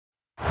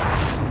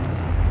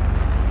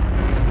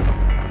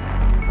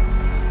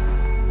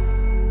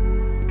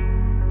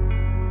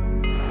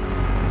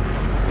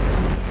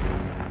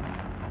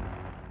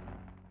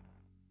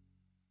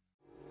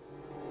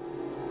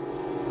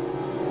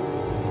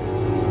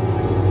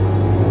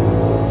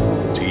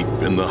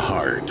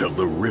of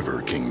the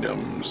River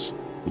Kingdoms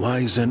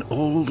lies an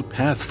old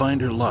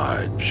Pathfinder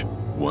lodge,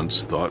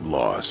 once thought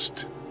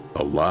lost.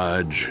 A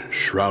lodge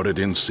shrouded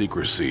in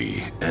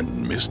secrecy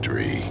and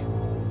mystery,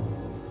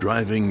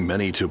 driving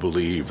many to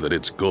believe that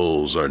its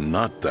goals are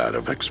not that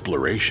of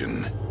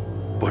exploration,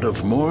 but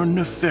of more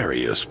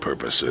nefarious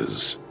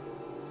purposes.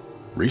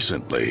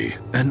 Recently,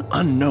 an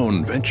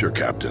unknown venture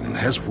captain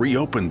has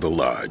reopened the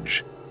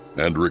lodge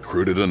and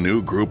recruited a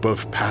new group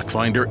of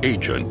Pathfinder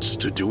agents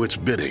to do its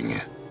bidding.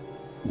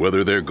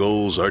 Whether their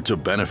goals are to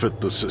benefit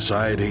the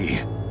society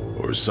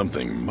or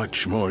something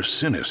much more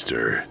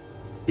sinister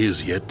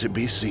is yet to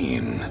be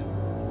seen.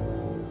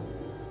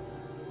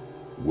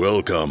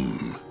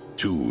 Welcome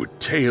to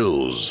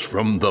Tales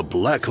from the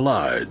Black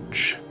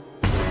Lodge.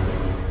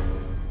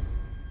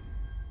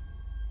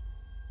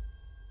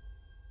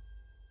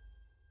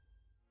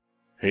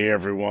 Hey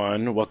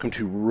everyone, welcome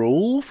to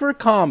Roll for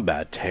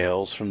Combat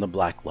Tales from the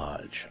Black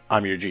Lodge.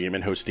 I'm your GM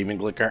and host Stephen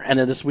Glicker, and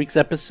in this week's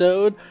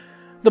episode,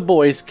 the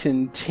boys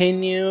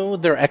continue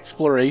their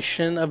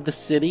exploration of the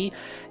city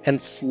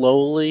and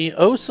slowly,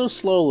 oh so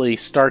slowly,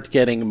 start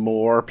getting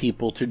more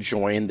people to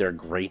join their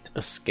great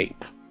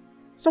escape.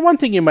 So one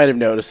thing you might have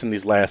noticed in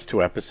these last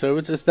two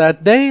episodes is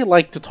that they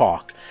like to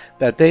talk,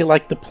 that they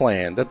like to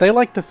plan, that they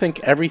like to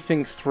think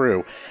everything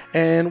through.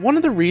 And one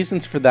of the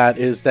reasons for that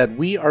is that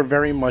we are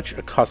very much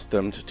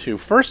accustomed to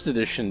first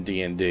edition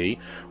D&D,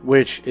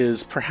 which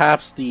is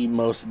perhaps the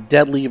most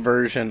deadly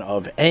version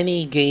of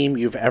any game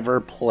you've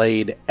ever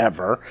played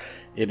ever.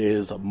 It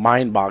is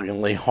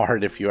mind-bogglingly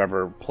hard if you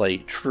ever play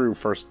true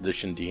first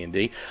edition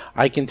D&D.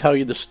 I can tell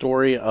you the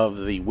story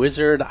of the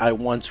wizard I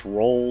once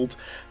rolled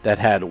that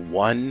had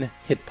 1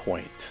 hit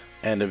point.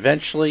 And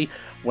eventually,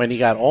 when he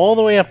got all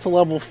the way up to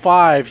level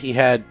 5, he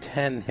had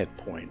 10 hit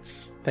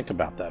points. Think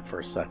about that for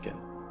a second.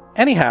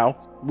 Anyhow,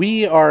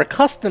 we are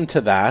accustomed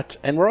to that,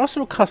 and we're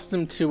also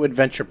accustomed to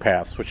adventure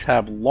paths, which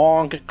have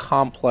long,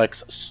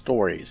 complex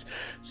stories.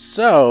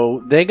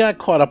 So, they got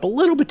caught up a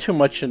little bit too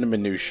much in the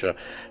minutia,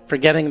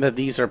 forgetting that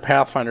these are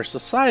Pathfinder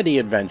Society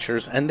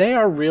adventures, and they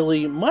are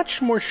really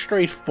much more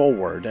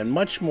straightforward, and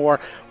much more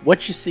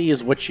what you see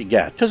is what you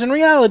get. Because in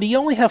reality, you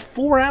only have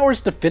 4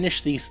 hours to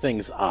finish these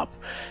things up.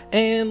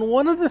 And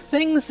one of the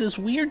things is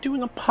we are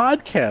doing a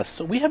podcast,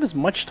 so we have as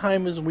much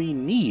time as we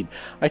need.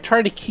 I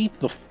try to keep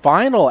the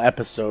final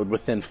episode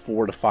within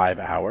 4 to 5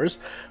 hours,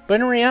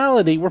 but in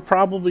reality, we're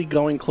probably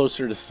going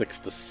closer to 6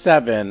 to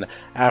 7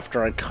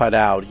 after I cut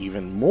out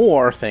even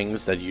more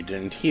things that you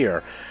didn't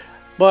hear.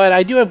 But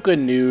I do have good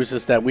news,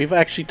 is that we've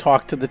actually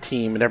talked to the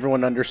team and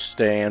everyone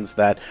understands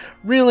that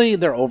really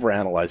they're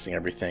overanalyzing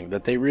everything,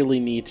 that they really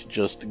need to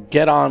just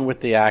get on with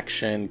the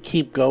action,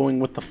 keep going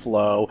with the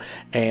flow,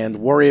 and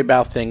worry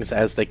about things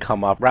as they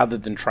come up rather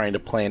than trying to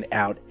plan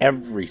out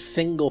every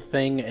single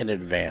thing in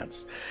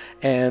advance.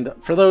 And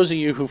for those of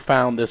you who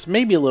found this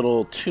maybe a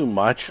little too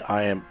much,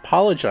 I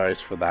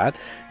apologize for that,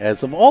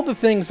 as of all the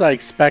things I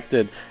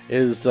expected,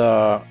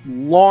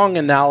 long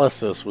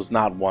analysis was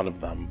not one of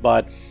them.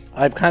 But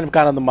I've kind of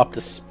gotten them up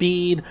to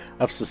speed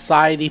of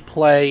society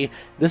play.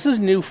 This is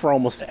new for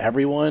almost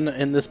everyone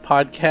in this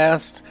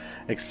podcast,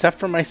 except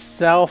for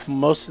myself.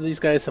 Most of these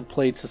guys have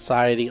played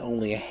society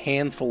only a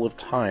handful of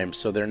times,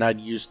 so they're not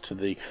used to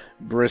the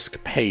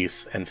brisk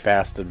pace and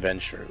fast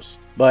adventures.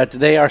 But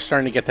they are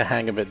starting to get the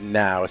hang of it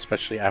now,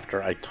 especially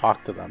after I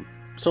talk to them.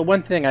 So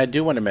one thing I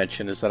do want to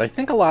mention is that I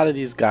think a lot of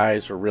these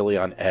guys are really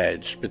on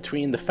edge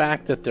between the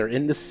fact that they're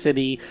in the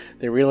city,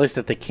 they realize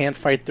that they can't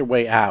fight their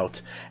way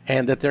out,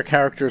 and that their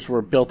characters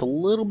were built a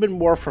little bit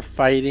more for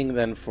fighting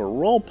than for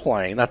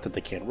role-playing, not that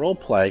they can't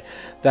role-play,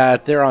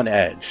 that they're on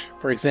edge.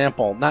 For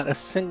example, not a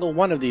single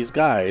one of these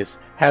guys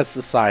has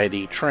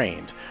society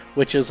trained,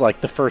 which is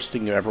like the first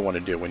thing you ever want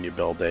to do when you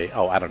build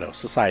a,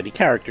 society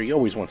character. You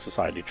always want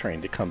society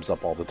trained. It comes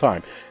up all the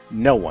time.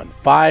 No one.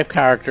 5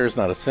 characters,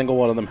 not a single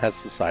one of them has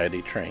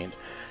society trained.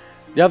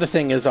 The other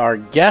thing is our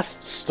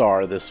guest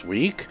star this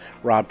week,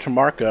 Rob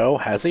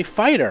Trimarco, has a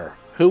fighter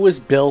who was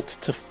built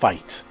to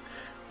fight.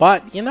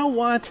 But you know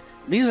what?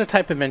 These are the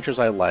type of adventures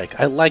I like.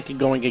 I like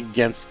going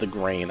against the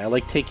grain. I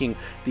like taking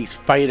these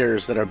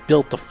fighters that are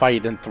built to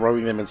fight and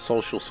throwing them in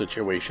social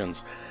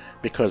situations.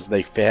 Because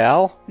they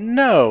fail?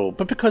 No,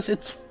 but because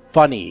it's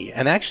funny.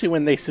 And actually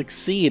when they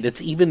succeed, it's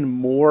even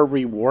more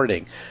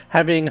rewarding.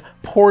 Having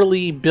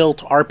poorly built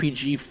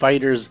RPG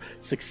fighters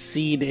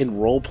succeed in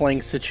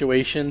role-playing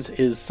situations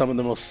is some of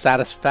the most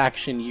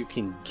satisfaction you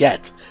can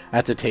get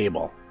at the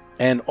table.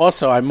 And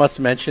also, I must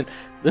mention,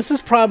 this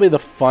is probably the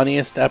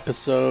funniest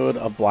episode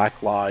of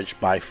Black Lodge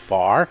by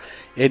far.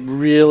 It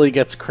really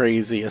gets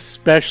crazy,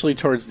 especially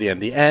towards the end.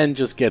 The end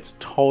just gets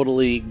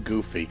totally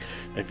goofy.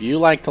 If you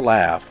like to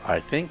laugh, I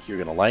think you're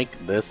going to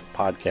like this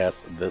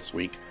podcast this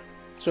week.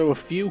 So a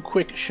few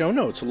quick show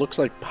notes. It looks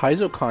like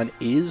PaizoCon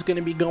is going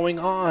to be going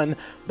on,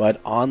 but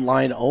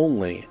online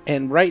only.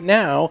 And right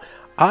now,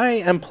 I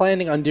am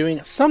planning on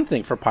doing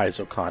something for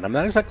PaizoCon. I'm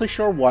not exactly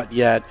sure what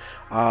yet.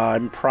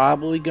 I'm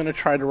probably going to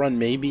try to run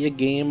maybe a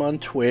game on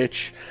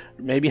Twitch,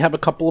 maybe have a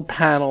couple of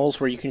panels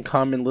where you can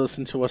come and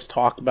listen to us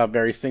talk about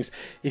various things.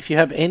 If you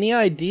have any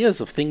ideas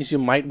of things you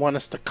might want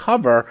us to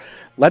cover,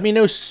 let me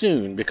know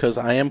soon, because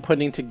I am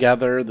putting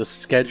together the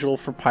schedule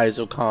for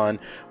PaizoCon,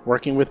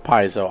 working with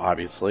Paizo,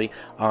 obviously,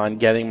 on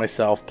getting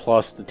myself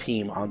plus the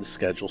team on the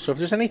schedule. So if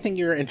there's anything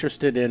you're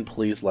interested in,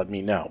 please let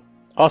me know.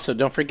 Also,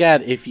 don't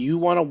forget, if you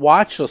want to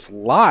watch us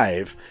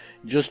live,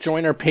 just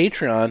join our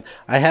Patreon.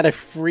 I had a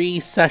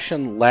free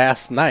session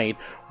last night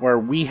where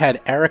we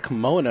had Eric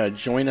Mona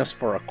join us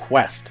for a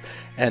quest.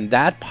 And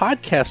that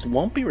podcast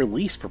won't be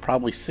released for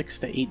probably 6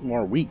 to 8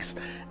 more weeks.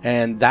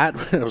 And that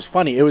it was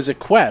funny. It was a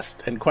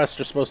quest, and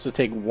quests are supposed to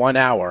take 1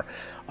 hour.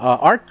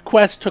 Our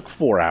quest took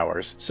 4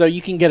 hours, so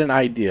you can get an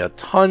idea.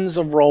 Tons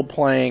of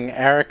role-playing.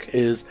 Eric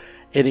is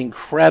an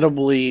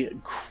incredibly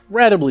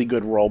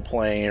good role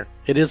player.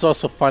 It is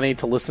also funny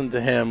to listen to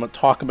him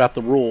talk about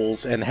the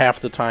rules, and half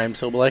the times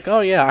he'll be like,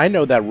 oh yeah, I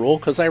know that rule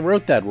because I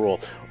wrote that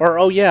rule. Or,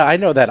 oh yeah, I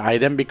know that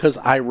item because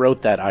I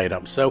wrote that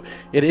item. So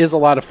it is a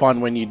lot of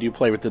fun when you do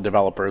play with the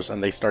developers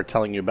and they start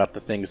telling you about the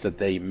things that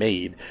they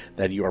made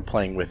that you are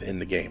playing with in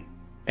the game.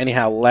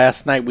 Anyhow,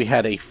 last night we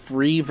had a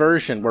free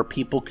version where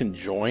people can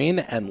join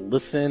and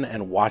listen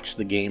and watch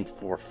the game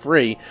for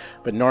free,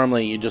 but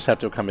normally you just have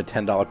to become a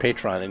 $10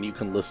 Patreon and you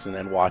can listen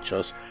and watch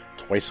us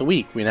twice a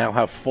week. We now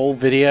have full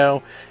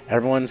video.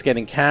 Everyone's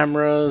getting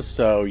cameras,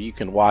 so you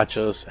can watch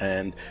us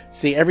and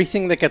see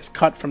everything that gets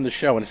cut from the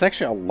show, and it's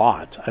actually a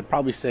lot. I'd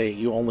probably say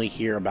you only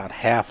hear about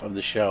half of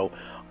the show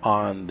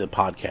on the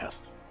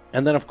podcast.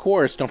 And then, of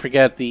course, don't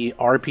forget the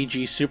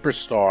RPG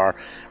Superstar.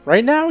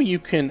 Right now, you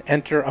can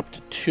enter up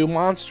to 2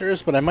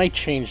 monsters, but I might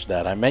change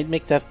that. I might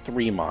make that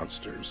 3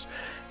 monsters.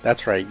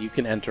 That's right, you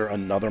can enter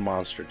another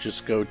monster.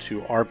 Just go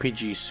to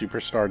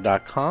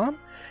rpgsuperstar.com.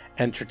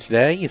 Enter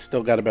today. You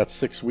still got about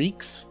 6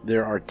 weeks.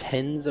 There are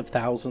tens of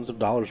thousands of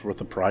dollars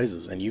worth of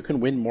prizes, and you can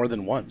win more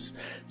than once.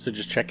 So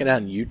just check it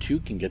out, and you too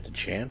can get the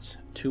chance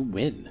to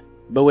win.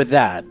 But with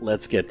that,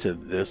 let's get to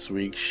this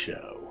week's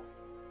show.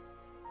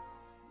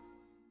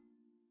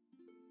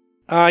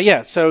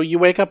 So you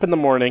wake up in the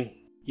morning,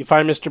 you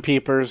find Mr.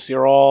 Peepers,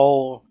 you're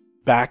all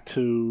back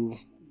to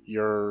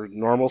your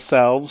normal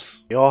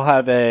selves. You all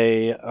have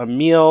a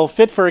meal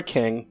fit for a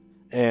king,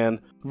 and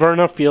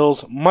Verna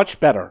feels much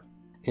better.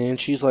 And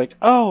she's like,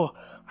 oh,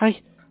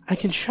 I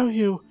can show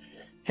you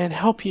and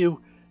help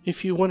you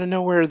if you want to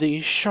know where the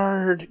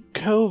Shard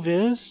Cove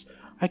is.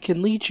 I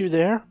can lead you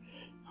there.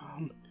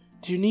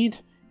 Do you need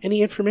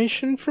any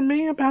information from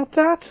me about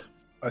that?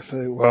 I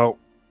say, well,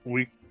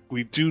 we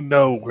do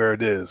know where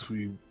it is.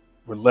 We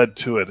were led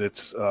to it.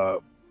 It's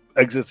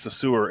exits the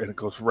sewer and it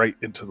goes right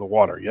into the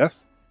water,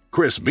 yes?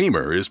 Chris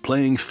Beamer is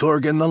playing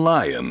Thorgan the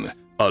Lion,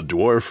 a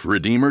dwarf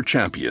Redeemer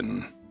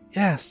champion.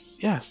 Yes,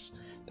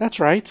 that's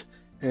right.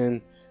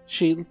 And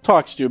she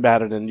talks to you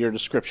about it and your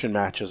description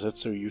matches it,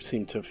 so you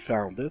seem to have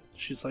found it.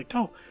 She's like,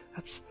 oh,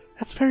 that's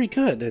very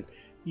good. And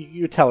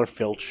you tell her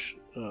Filch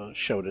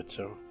showed it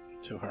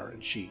to her,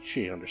 and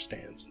she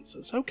understands and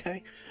says,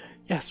 okay,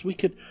 yes, we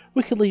could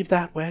leave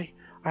that way.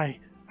 I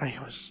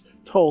was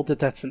told that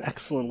that's an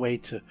excellent way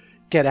to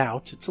get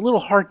out. It's a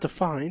little hard to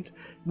find.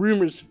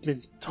 Rumors have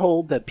been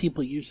told that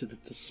people use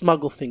it to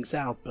smuggle things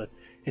out, but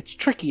it's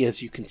tricky,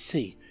 as you can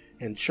see.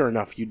 And sure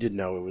enough, you did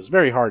know it was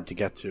very hard to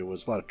get to. It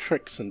was a lot of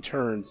tricks and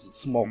turns and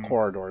small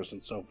corridors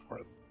and so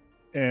forth.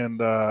 And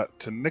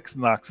to Nix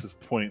Knox's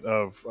point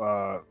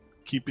of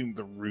keeping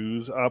the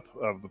ruse up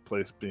of the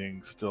place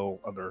being still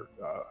under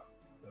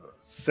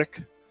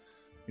sick,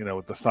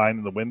 with the sign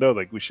in the window,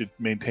 like we should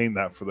maintain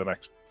that for the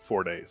next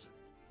 4 days.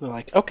 They're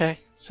like, okay,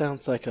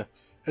 sounds like a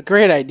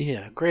great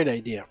idea.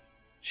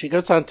 She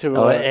goes on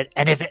to...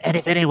 and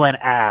if anyone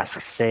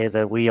asks, say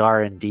that we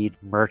are indeed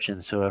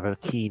merchants who have a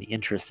keen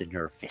interest in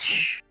your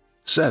fish.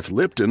 Seth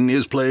Lipton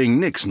is playing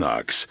Nix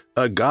Knox,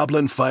 a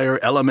goblin fire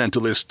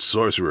elementalist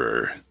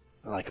sorcerer.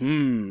 Like,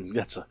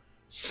 that's a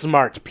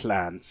smart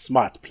plan.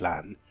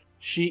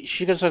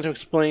 She goes on to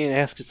explain and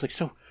ask, it's like,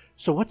 so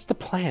what's the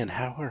plan?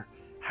 How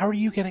are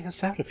you getting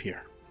us out of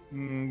here?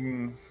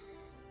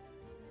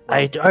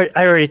 I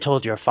already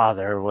told your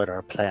father what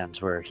our plans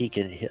were. He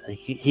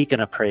can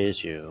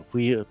appraise you.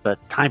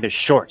 But time is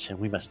short, and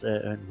we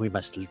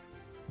must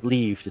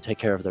leave to take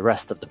care of the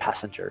rest of the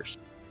passengers.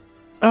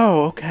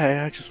 Oh, okay.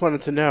 I just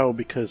wanted to know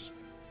because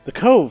the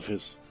cove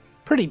is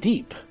pretty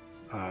deep.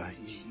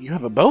 You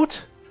have a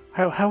boat?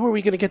 How are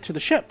we going to get to the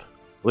ship?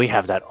 We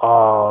have that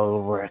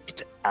all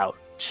worked out.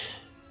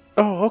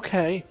 Oh,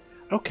 okay.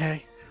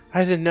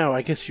 I didn't know.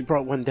 I guess you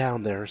brought one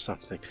down there or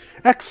something.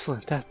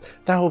 Excellent. That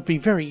will be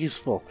very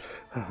useful.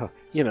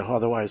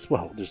 Otherwise,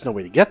 well, there's no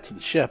way to get to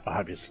the ship,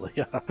 obviously.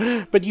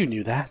 But you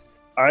knew that.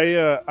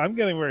 I'm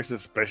getting very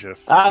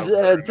suspicious.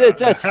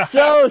 That's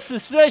so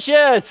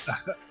suspicious.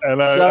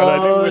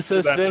 So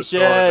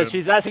suspicious.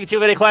 She's asking too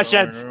many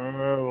questions. A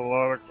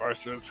lot of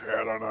questions here.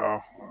 I don't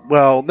know.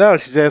 Well, no,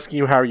 she's asking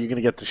you how are you going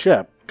to get to the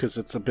ship because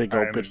it's a big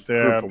open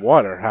group of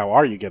water. How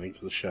are you getting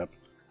to the ship?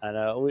 I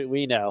know.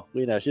 We know.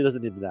 We know. She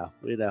doesn't need to know.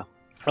 We know.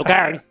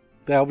 Okay,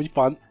 that'll be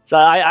fun. So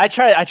I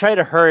try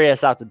to hurry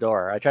us out the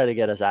door. I try to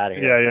get us out of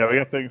here. Yeah, we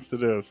got things to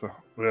do, so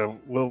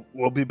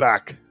we'll be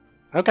back.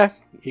 Okay,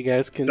 you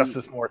guys can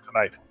Justice more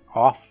tonight.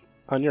 off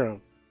on your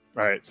own.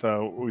 All right,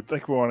 so we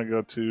think we want to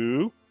go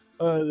to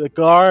The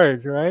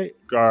guard, right?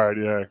 guard.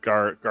 Yeah,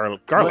 garlic.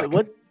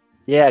 What?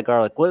 Yeah,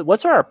 garlic.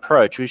 What's our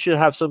approach? We should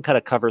have some kind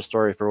of cover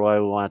story for why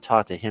we want to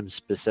talk to him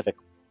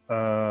specifically,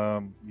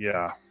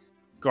 Yeah,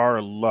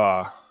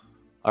 Garla.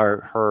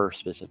 or her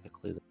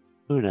specifically.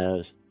 Who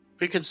knows?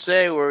 We could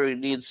say where we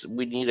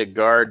need a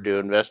guard to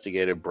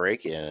investigate a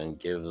break-in and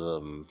give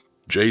them.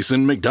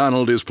 Jason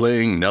McDonald is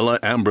playing Nella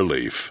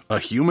Amberleaf, a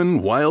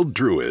human wild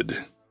druid.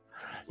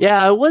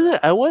 Yeah, I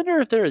wonder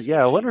if there's.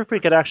 Yeah, I wonder if we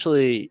could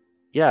actually.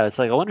 Yeah, it's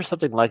like I wonder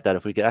something like that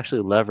if we could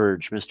actually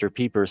leverage Mr.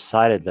 Peeper's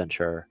side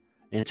adventure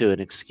into an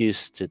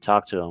excuse to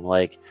talk to him.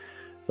 Like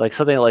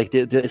something like,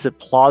 is it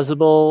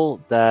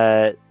plausible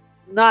that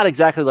not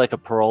exactly like a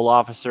parole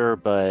officer,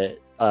 but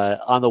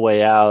on the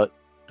way out,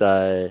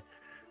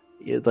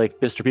 like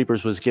Mr.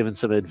 Peepers was given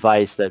some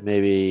advice that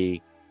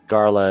maybe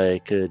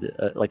Garla could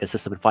like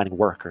assist him in finding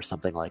work or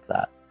something like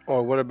that.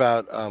 Or what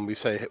about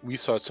we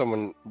saw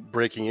someone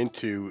breaking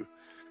into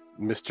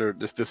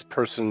this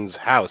person's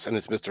house, and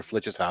it's Mr.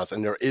 Flitch's house,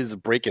 and there is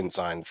break-in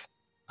signs.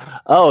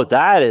 Oh,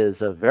 that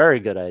is a very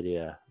good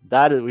idea.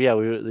 That is, yeah,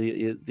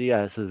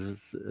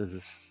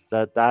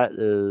 that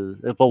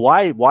is. But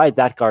why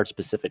that guard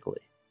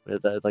specifically?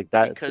 Like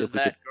that, Because if we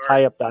that could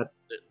tie up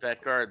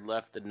that guard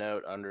left the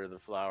note under the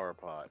flower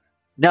pot.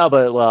 No,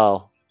 but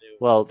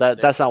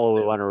that's not what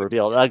we want to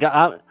reveal. Like,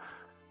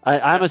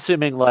 I'm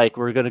assuming like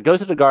we're going to go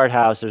to the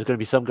guardhouse. There's going to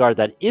be some guard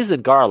that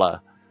isn't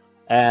Garla,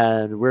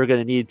 and we're going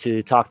to need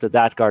to talk to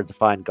that guard to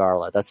find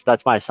Garla.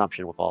 That's my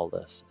assumption with all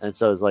this. And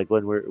so it's like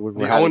when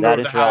we're having that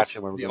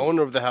interaction. The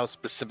owner of the house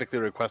specifically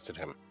requested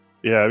him.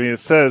 Yeah, I mean, it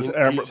says He's the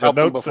helped him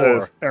note before.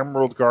 says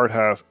Emerald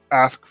Guardhouse.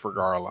 Ask for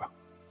Garla.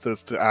 It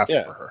says to ask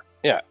for her.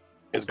 Yeah,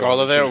 is So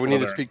Garla there? she's We need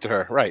to there. speak to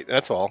her. Right,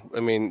 that's all. I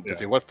mean, Yeah. to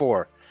say what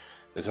for?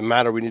 There's a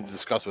matter we need to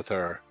discuss with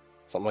her.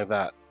 Something like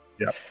that.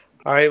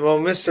 All right, well,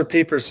 Mr.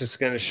 Peepers is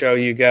going to show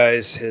you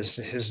guys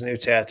his new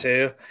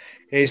tattoo.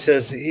 And he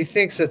says he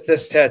thinks that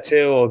this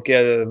tattoo will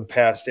get him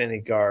past any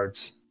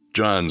guards.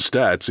 John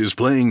Statz is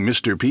playing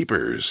Mr.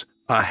 Peepers,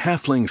 a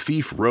halfling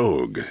thief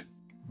rogue.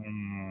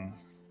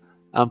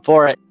 I'm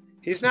for it.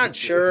 He's not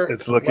sure.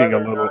 It's looking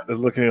whether a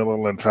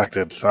little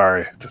infected.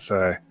 Sorry to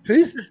say.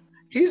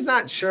 He's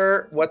not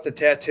sure what the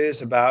tattoo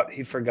is about.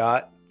 He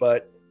forgot,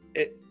 but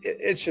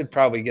it should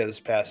probably get us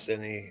past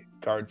any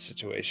guard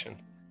situation.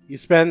 You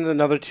spend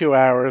another 2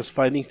 hours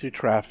fighting through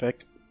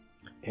traffic,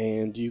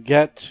 and you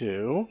get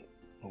to...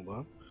 Hold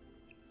on.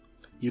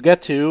 You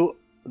get to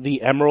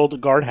the Emerald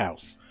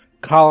Guardhouse.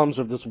 Columns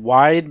of this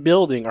wide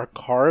building are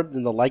carved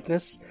in the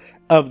likeness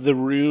of the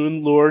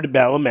rune Lord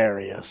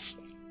Belimarius.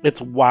 Its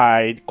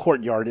wide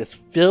courtyard is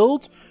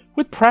filled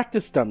with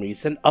practice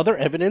dummies and other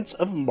evidence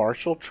of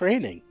martial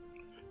training.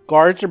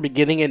 Guards are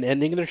beginning and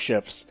ending their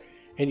shifts,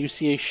 and you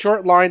see a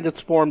short line that's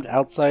formed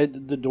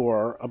outside the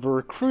door of a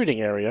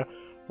recruiting area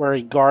where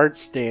a guard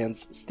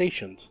stands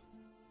stationed.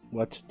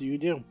 What do you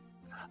do?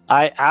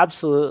 I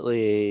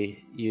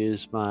absolutely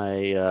use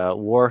my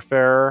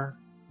warfare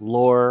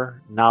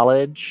lore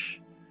knowledge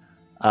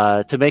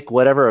to make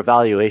whatever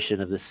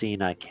evaluation of the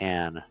scene I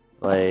can.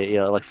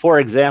 Like for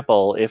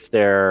example, if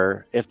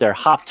their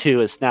hop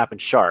 2 is snap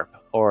and sharp,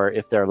 or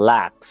if they're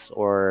lax,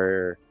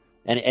 or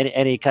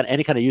any kind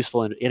of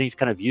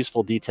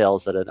useful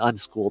details that an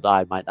unschooled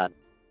eye might not.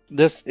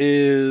 This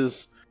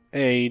is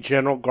a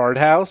general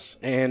guardhouse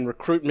and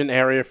recruitment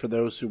area for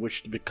those who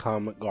wish to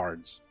become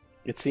guards.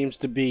 It seems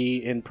to be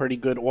in pretty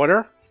good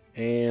order,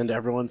 and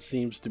everyone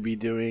seems to be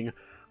doing,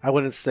 I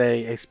wouldn't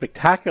say a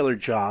spectacular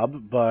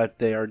job, but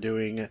they are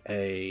doing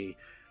a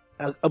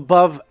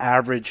above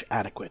average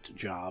adequate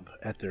job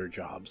at their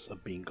jobs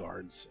of being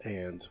guards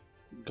and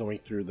going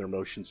through their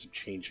motions of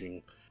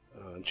changing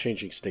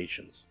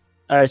stations.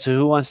 All right, so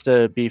who wants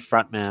to be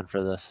front man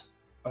for this?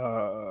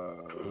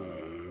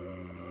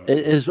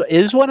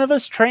 Is one of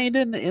us trained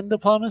in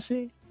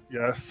diplomacy?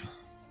 Yes,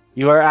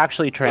 You are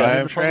actually trained. I in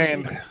am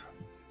diplomacy? trained.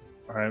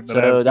 All right,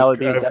 So that would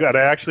be. I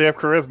actually have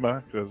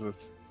charisma because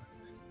it's.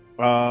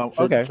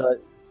 Okay. So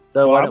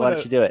Well, why I'm don't gonna-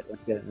 you do it?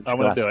 I'm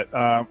gonna do it.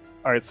 All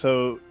right,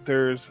 so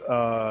there's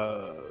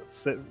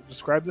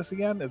describe this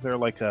again. Is there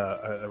like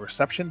a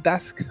reception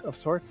desk of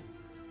sorts?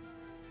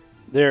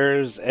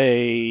 It's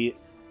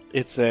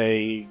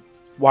a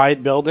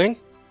wide building.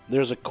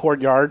 There's a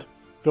courtyard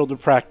filled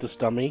with practice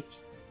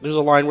dummies. There's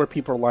a line where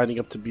people are lining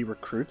up to be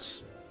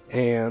recruits,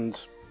 and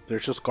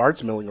there's just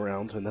guards milling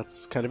around, and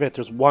that's kind of it.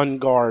 There's one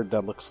guard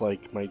that looks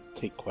like might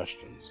take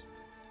questions.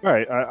 All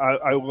right,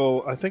 I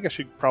will. I think I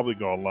should probably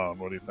go alone.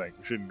 What do you think?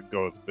 We shouldn't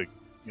go as a big,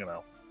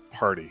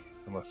 party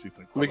unless you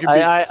think. We could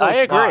be I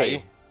close agree.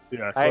 by.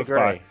 Yeah, I close agree.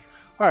 by.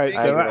 All right,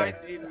 I so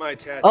might need my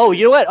tattoo. Oh,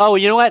 you know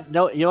what?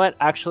 No, you know what?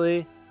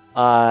 Actually,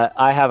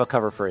 I have a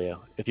cover for you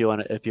if you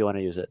want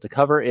to use it. The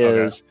cover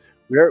is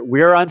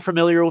we're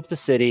unfamiliar with the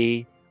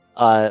city.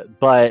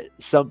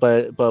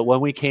 But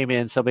when we came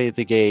in, somebody at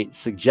the gate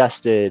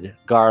suggested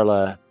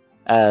Garla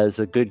as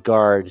a good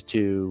guard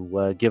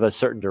to give us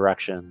certain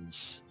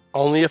directions.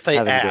 Only if they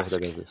having to do with ask. their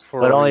business.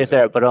 For But a only reason.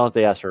 if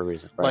they ask for a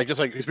reason. Right? Like, just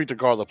like, you speak to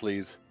Garla,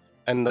 please.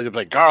 And they'll be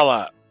like,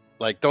 Garla,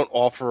 like, don't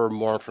offer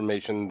more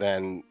information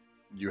than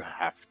you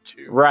have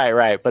to.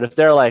 Right. But if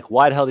they're like,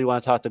 why the hell do you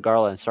want to talk to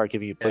Garla and start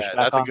giving you pushback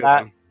that's a on good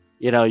that? one.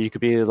 You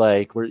could be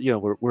like,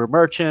 we're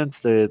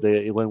merchants.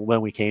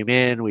 When we came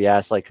in, we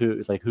asked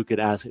who could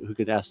ask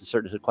the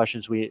certain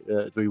questions we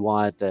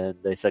want, and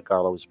they said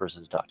Garla was the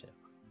person to talk to.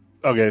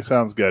 Okay,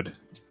 sounds good.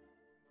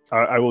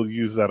 I will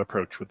use that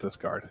approach with this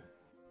guard.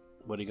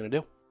 What are you going to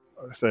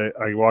do?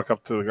 I walk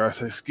up to the guard and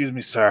say, excuse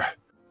me, sir.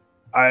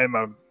 I am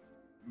a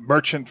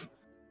merchant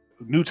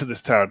new to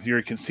this town. Here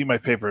you can see my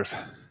papers.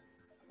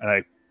 And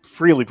I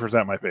freely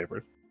present my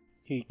papers.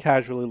 He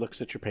casually looks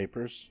at your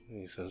papers.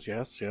 And he says,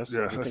 yes. Yes,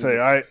 I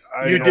say,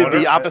 You did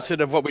the opposite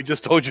of what we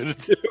just told you to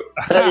do.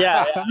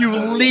 yeah. You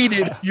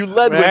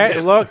led with Right,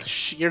 it. look,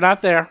 you're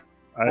not there.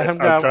 I'm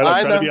go.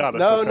 trying to be honest.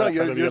 No,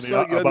 you're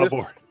Mr. above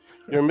board.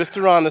 You're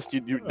Mr. Honest. I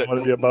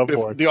want to be above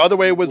board. The other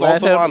way was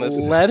also honest.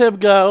 Let him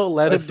go.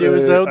 Let him do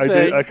his own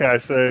thing. I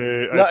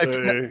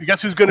say,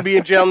 Guess who's going to be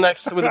in jail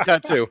next with a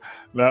tattoo?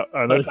 no,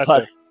 that's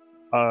it.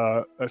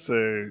 I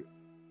say,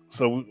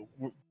 so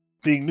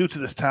being new to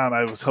this town,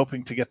 I was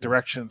hoping to get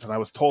directions, and I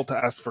was told to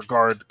ask for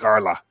guard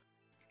Garla.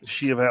 Is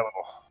she available?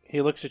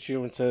 He looks at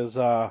you and says,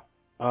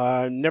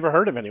 I've never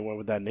heard of anyone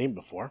with that name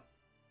before.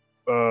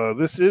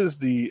 This is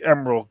the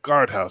Emerald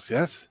Guardhouse,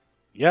 yes?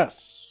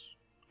 Yes.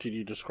 Could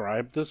you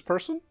describe this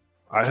person?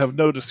 I have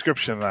no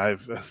description. Like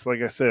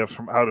I said, I was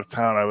from out of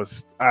town. I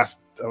was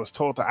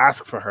told to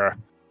ask for her,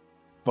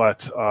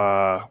 but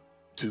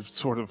to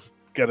sort of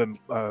get an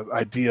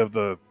idea of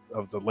the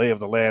lay of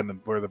the land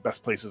and where the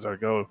best places are to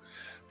go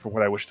for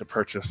what I wish to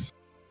purchase.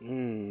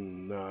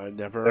 No, I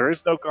never. There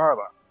is no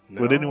Garla.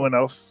 No.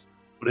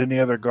 Would any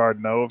other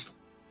guard know of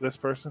this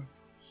person?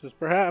 Says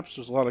perhaps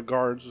there's a lot of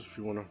guards if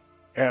you want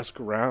to ask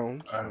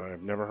around.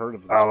 I've never heard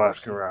of this. I'll person.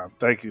 ask around.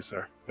 Thank you,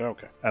 sir.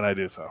 Okay. And I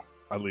do so.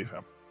 I leave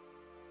him.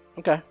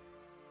 Okay.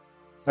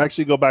 I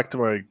actually go back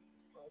to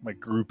my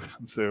group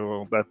and say,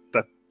 well,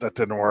 that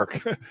didn't work.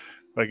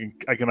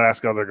 I can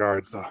ask other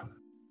guards though.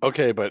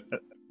 Okay, but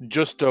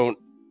just don't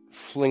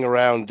fling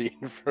around the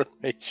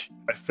information.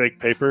 I fake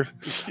papers.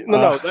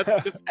 No,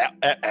 that's just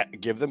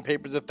give them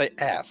papers if they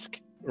ask.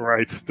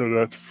 Right, so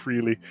that's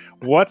freely.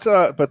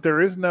 But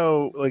there is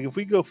no, like, if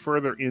we go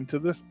further into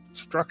this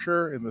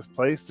structure in this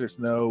place, there's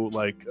no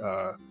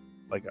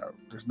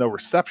there's no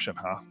reception,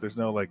 huh? There's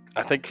no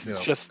I think it's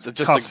just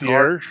concierge. a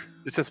guard.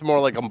 It's just more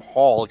like a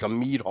hall, like a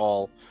mead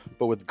hall,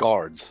 but with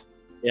guards.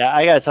 Yeah,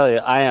 I gotta tell you,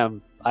 I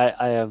am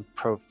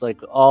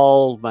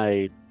all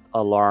my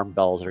alarm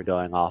bells are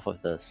going off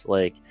with this.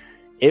 Like,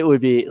 it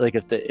would be like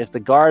if the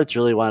guards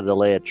really wanted to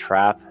lay a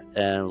trap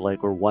and we're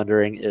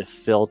wondering if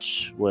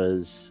Filch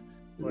was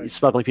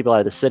smuggling people out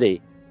of the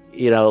city,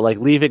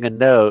 leaving a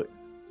note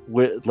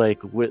with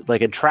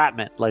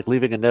entrapment,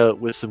 leaving a note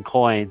with some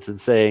coins and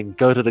saying,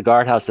 go to the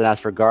guardhouse and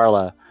ask for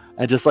Garla,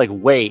 and just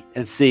wait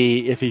and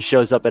see if he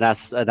shows up and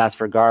asks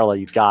for Garla,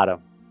 you got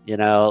him.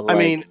 I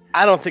mean,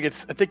 I don't think I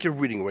think you're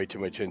reading way too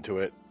much into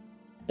it.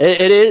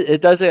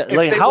 It doesn't. If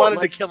they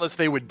wanted to kill us,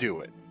 they would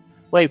do it.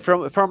 Wait,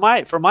 from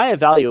my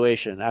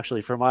evaluation,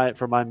 actually, from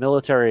my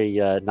military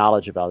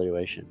knowledge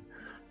evaluation,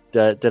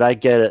 did I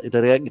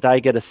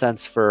get a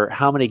sense for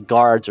how many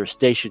guards are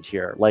stationed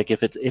here? Like,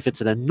 if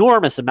it's an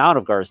enormous amount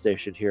of guards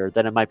stationed here,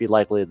 then it might be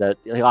likely that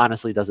he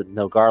honestly doesn't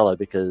know Garla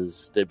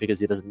because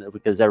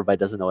everybody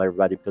doesn't know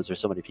everybody because there's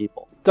so many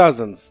people.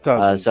 Dozens.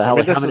 So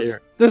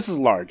this is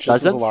large.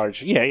 Dozens? This is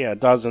large. Yeah,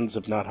 dozens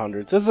if not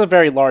hundreds. This is a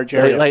very large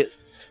area.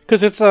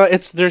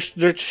 Because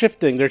they're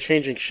shifting, they're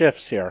changing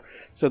shifts here.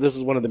 So this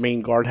is one of the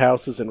main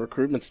guardhouses and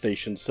recruitment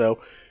stations. So,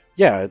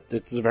 yeah,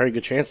 it's a very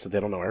good chance that they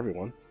don't know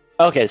everyone.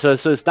 Okay, so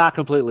it's not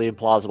completely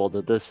implausible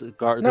that this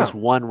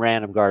one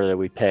random guard that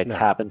we picked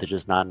happened to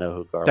just not know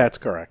who guard. That's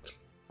correct.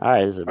 All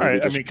right. All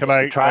right. I mean, can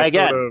I try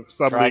again?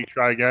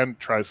 Try again.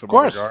 Try some of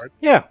course. other guard.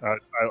 Yeah,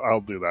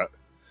 I'll do that.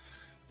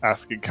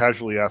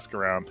 Casually ask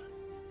around.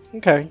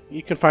 Okay,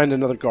 you can find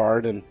another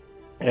guard and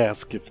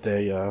ask if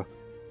they.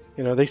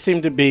 They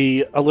seem to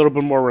be a little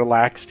bit more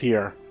relaxed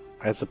here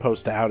as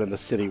opposed to out in the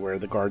city where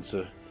the guards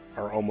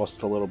are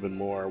almost a little bit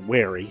more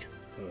wary.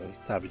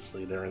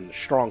 Obviously, they're in the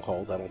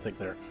stronghold. I don't think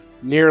they're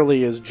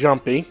nearly as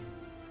jumpy.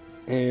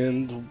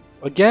 And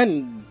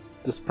again,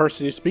 this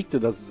person you speak to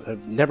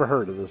have never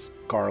heard of this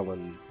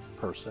Garland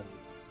person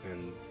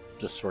and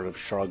just sort of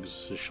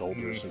shrugs his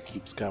shoulders and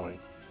keeps going.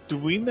 Do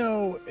we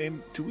know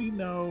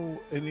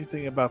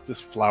anything about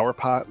this flower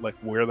pot, like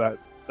where that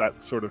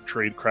sort of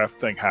tradecraft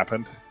thing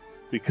happened?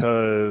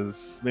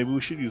 Because maybe we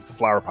should use the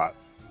flower pot.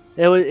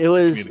 It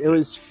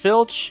was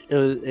Filch.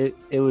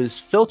 It was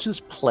Filch's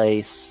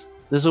place.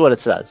 This is what it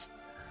says.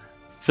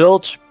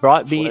 Filch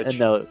brought me a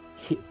note.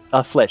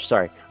 Flitch,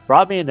 sorry,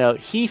 brought me a note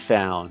he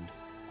found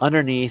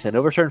underneath an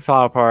overturned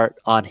flower pot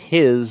on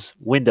his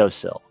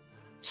windowsill.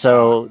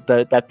 So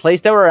that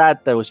place that we're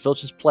at, that was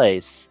Filch's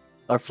place.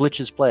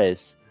 Flitch's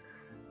place,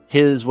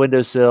 his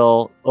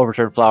windowsill,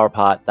 overturned flower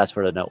pot. That's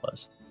where the note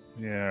was.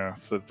 Yeah,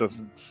 so it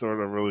doesn't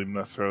sort of really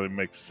necessarily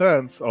make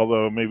sense.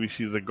 Although maybe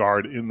she's a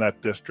guard in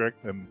that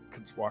district and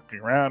walking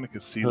around and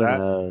can see Who that.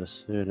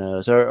 knows? Who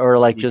knows? Or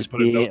like We just could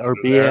put a note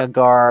being under there. a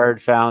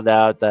guard found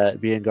out that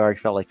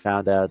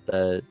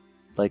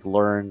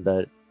learned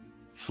that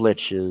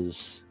Flitch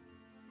is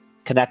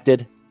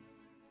connected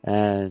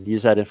and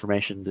use that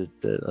information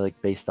to like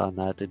based on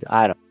that.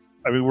 I don't.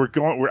 I mean, we're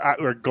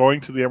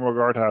going to the Emerald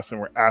Guard house and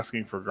we're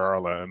asking for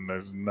Garla, and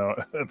there's no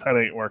that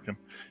ain't working.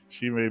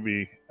 She may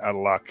be out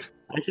of luck.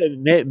 I said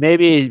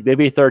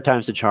maybe third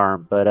time's the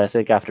charm, but I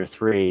think after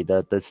 3,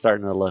 that's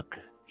starting to look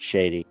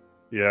shady.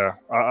 Yeah,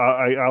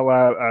 I'll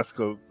ask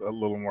a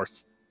little more.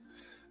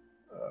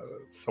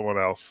 Someone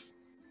else.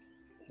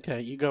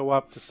 Okay, you go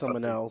up to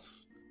someone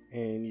else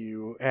and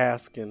you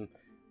ask, and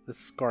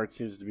this guard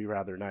seems to be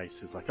rather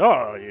nice. He's like,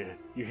 "Oh,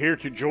 you here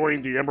to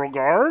join the Emerald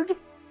Guard?"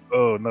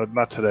 Oh, no,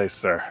 not today,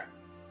 sir.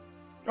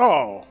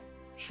 Oh,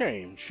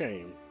 shame.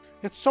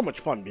 It's so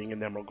much fun being in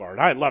the Emerald Guard.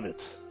 I love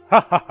it.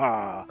 Ha ha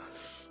ha.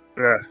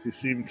 Yes, you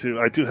seem to.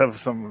 I do have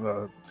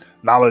some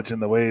knowledge in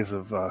the ways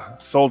of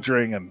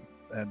soldiering,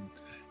 and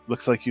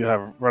looks like you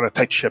have run a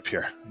tight ship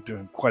here. You're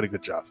doing quite a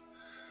good job.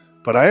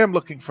 But I am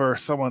looking for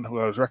someone who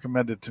was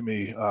recommended to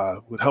me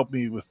would help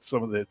me with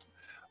some of the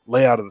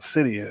layout of the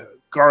city.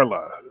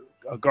 Garla,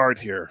 a guard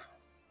here.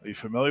 Are you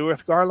familiar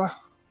with Garla?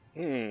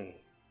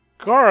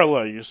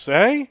 Garla, you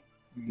say?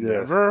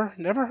 Yes.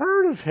 Never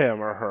heard of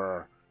him or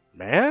her.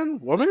 Man?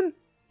 Woman?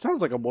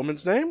 Sounds like a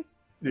woman's name.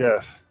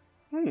 Yes.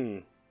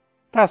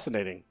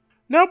 Fascinating.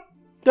 Nope,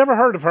 never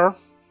heard of her.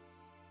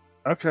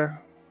 Okay.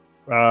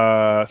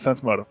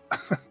 Sense motive.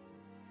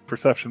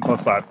 Perception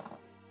 +5.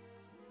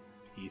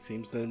 He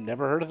seems to have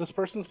never heard of this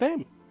person's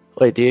name.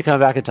 Wait, do you come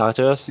back and talk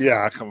to us? Yeah,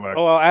 I'll come back.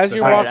 Oh, well, as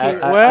you're All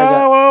right,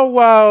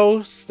 walking...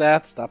 I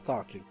Seth, stop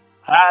talking.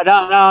 No,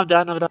 I'm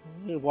done.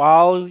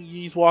 While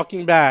he's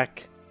walking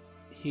back,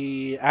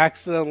 he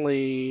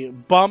accidentally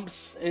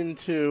bumps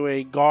into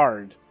a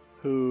guard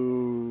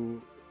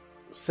who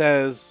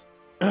says,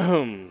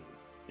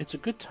 "It's a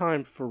good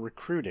time for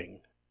recruiting,"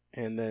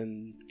 and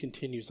then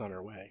continues on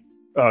her way.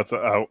 Oh, it's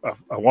a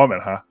woman,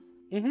 huh?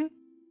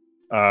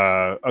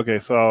 Mm-hmm. Okay,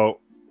 so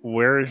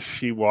where is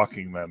she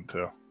walking then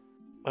to?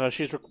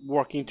 She's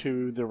walking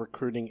to the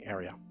recruiting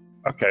area.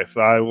 Okay,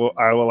 so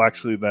I will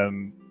actually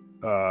then,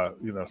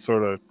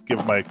 sort of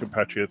give my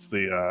compatriots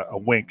a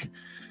wink,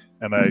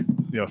 and I,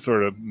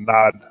 sort of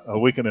nod, a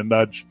wink and a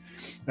nudge,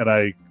 and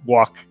I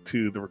walk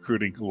to the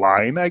recruiting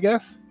line, I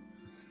guess.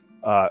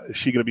 Is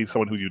she going to be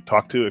someone who you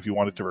talk to if you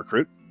wanted to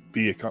recruit,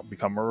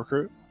 become a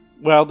recruit?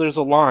 Well, there's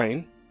a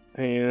line,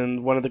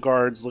 and one of the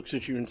guards looks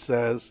at you and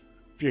says,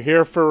 "If you're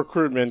here for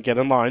recruitment, get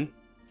in line."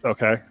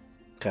 Okay.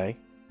 Okay.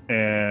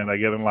 And I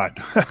get in line.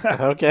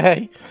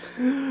 Okay.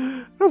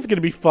 That's going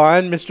to be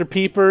fun. Mr.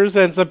 Peepers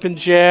ends up in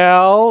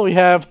jail. We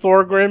have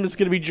Thorgrim is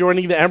going to be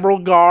joining the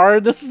Emerald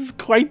Guard. This is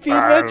quite the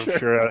adventure. I'm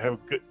sure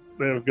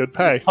they have good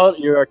pay.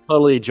 You are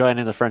totally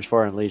joining the French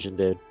Foreign Legion,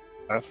 dude.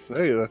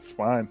 That's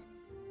fine.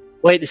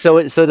 Wait,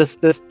 so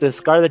this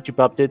guard that you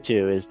bumped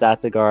into, is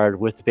that the guard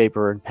with the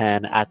paper and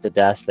pen at the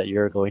desk that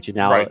you're going to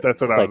now Right,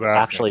 that's what I was asking.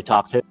 actually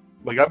talk to?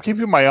 Like, I'm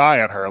keeping my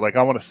eye on her. Like,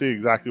 I want to see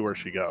exactly where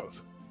she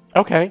goes.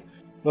 Okay.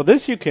 Well,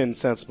 this you can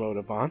sense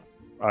motive on.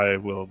 I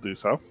will do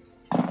so.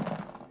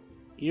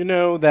 You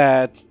know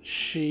that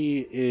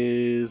she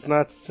is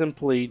not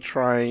simply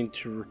trying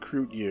to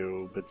recruit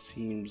you, but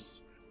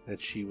seems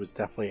that she was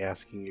definitely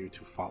asking you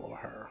to follow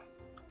her.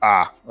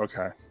 Ah,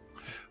 okay.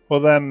 Well,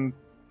 then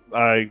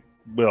I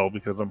will,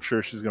 because I'm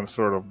sure she's going to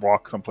sort of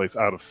walk someplace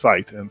out of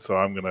sight, and so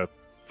I'm going to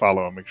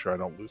follow and make sure I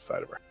don't lose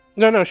sight of her.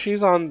 No,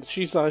 she's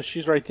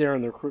right there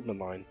in the recruitment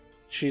line.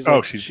 She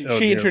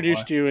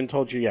introduced you and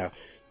told you, yeah,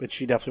 but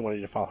she definitely wanted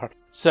you to follow her.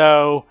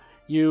 So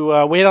you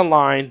wait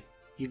online,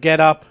 you get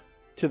up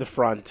to the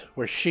front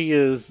where she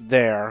is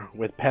there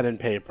with pen and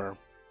paper,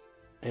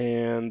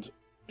 and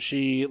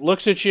she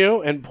looks at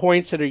you and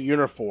points at her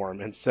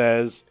uniform and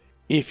says,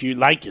 "If you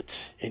like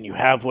it and you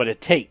have what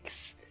it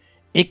takes,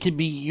 it could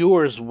be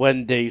yours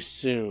one day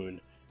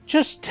soon.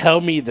 Just tell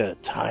me the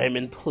time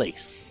and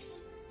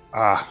place."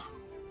 Ah,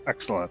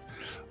 excellent.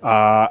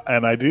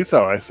 And I do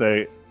so. I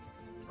say,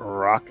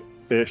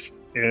 Rockfish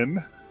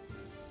Inn.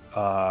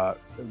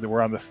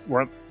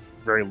 We're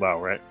very low,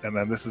 right? And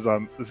then this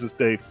is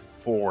day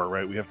 4,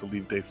 right? We have to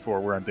leave day 4.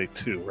 We're on day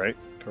 2, right?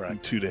 Correct. In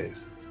 2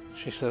 days.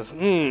 She says,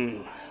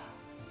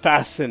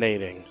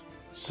 fascinating.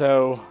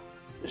 So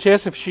she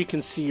asks if she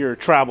can see your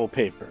travel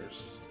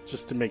papers,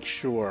 just to make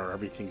sure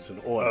everything's in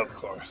order. Of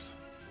course.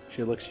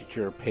 She looks at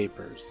your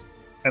papers.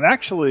 And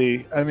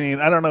actually, I mean,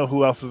 I don't know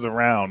who else is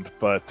around,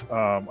 but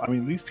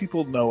these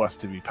people know us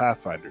to be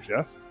Pathfinders,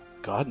 yes?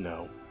 God,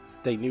 no.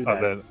 If they knew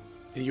that,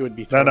 you would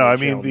be. No.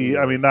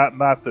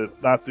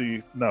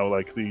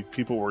 Like the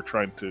people we're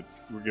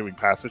giving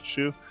passage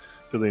to.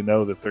 Do they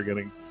know that they're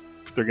getting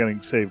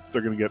saved?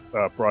 They're going to get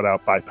brought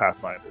out by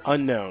Pathfinders.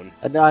 Unknown.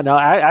 No.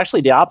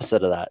 Actually, the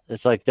opposite of that.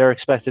 It's like they're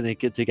expecting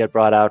to get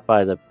brought out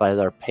by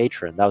their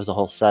patron. That was the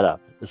whole setup.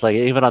 It's like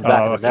even on the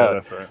back of the note,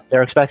 that's right.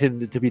 they're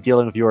expecting to be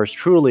dealing with yours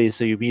truly,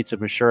 so you meet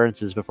some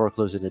assurances before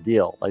closing the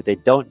deal. Like they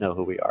don't know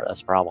who we are. That's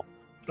the problem.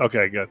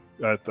 Okay, good.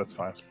 That's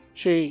fine.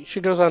 She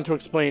goes on to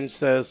explain,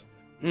 says,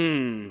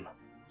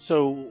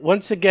 so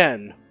once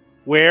again,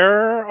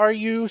 where are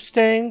you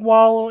staying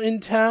while in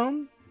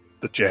town?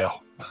 The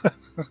jail.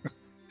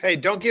 Hey,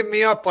 don't give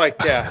me up like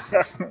that.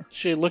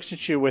 She looks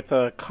at you with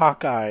a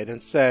cockeyed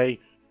and say,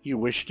 you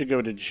wish to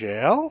go to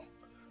jail?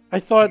 I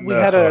thought we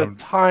had a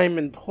time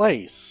and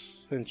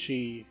place. And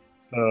she...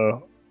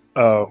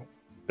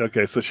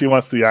 Okay, so she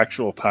wants the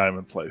actual time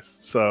and place.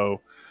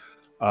 So,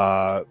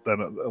 then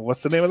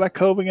what's the name of that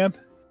cove again?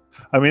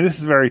 I mean, this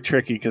is very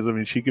tricky because, I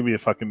mean, she could be a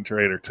fucking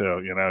traitor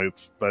too, you know,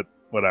 but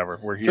whatever.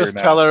 We're here Just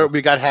now. tell her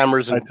we got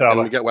hammers and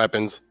her. we got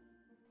weapons.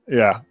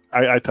 Yeah,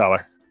 I tell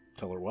her.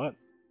 Tell her what?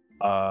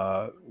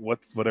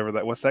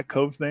 What's that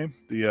cove's name?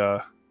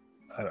 I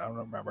don't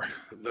remember.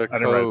 The I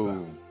didn't write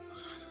cove.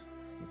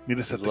 that. Meet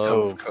us at the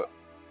cove.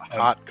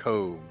 Hot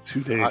cove.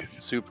 2 days. Hot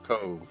soup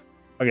cove.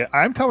 Okay,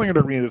 I'm telling her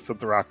to meet us at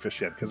the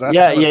Rockfish Inn because that's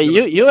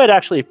You had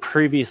actually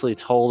previously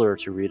told her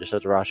to read us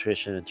at the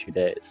Rockfish Inn in 2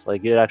 days.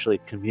 Like you had actually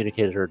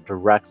communicated her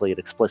directly and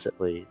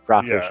explicitly.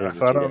 Rockfish Inn.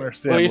 So I don't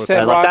understand. Well, you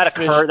said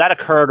Rockfish. That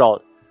occurred.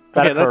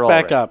 Okay, let's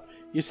back up.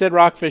 You said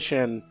Rockfish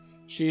Inn.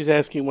 She's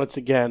asking once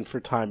again for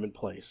time and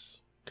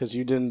place because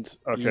you didn't.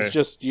 Okay.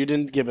 You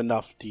didn't give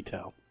enough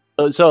detail.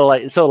 So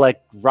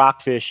like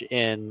Rockfish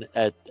Inn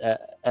at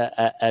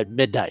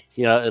midnight.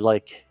 You know,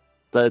 like.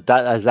 Is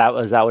that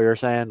what you're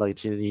saying?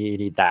 Like you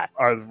need that.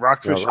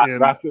 Rockfish Inn.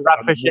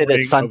 Rockfish Inn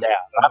at sundown.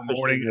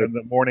 In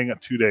the morning of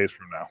 2 days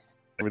from now.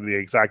 With the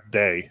exact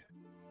day,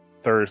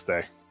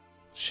 Thursday.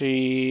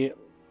 She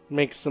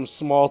makes some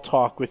small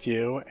talk with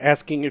you,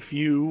 asking if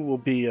you will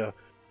be a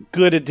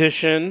good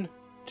addition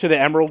to the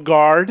Emerald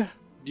Guard.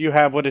 Do you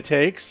have what it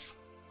takes?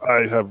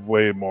 I have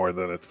way more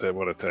than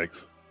what it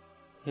takes.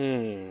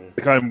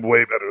 Like I'm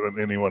way better than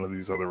any one of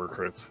these other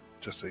recruits,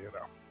 just so you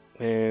know.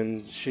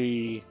 And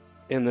she,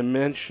 in the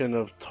mention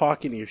of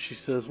talking to you, she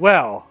says,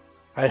 well,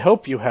 I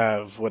hope you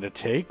have what it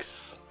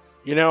takes.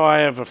 You know, I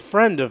have a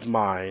friend of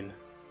mine,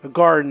 a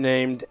guard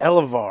named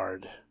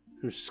Elevard,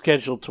 who's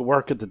scheduled to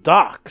work at the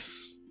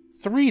docks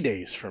 3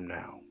 days from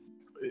now.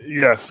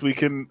 Yes, we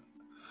can.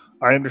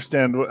 I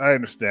understand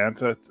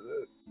that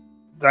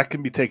that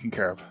can be taken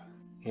care of.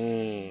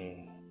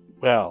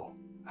 Well,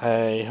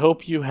 I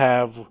hope you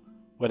have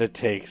what it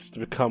takes to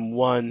become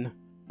one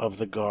of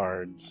the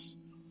guards.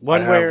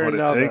 One way or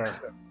another.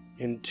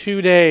 In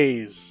 2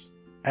 days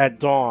at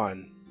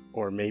dawn,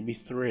 or maybe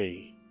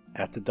 3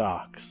 at the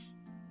docks.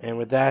 And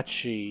with that,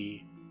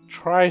 she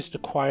tries to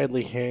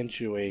quietly hand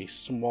you a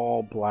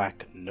small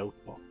black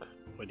notebook.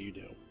 What do you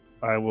do?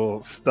 I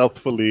will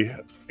stealthily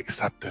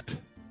accept it.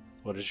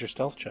 What is your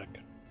stealth check?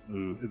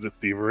 Ooh, is it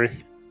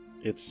thievery?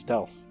 It's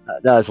stealth.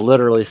 No, it's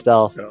literally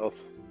stealth.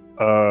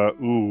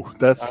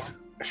 That's...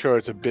 Sure,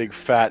 it's a big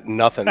fat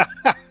nothing.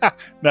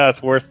 No,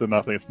 it's worse than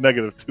nothing. It's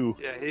 -2.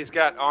 Yeah, he's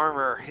got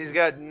armor. He's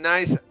got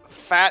nice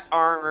fat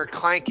armor,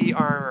 clanky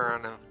armor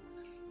on him.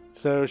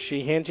 So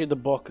she hands you the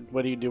book.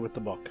 What do you do with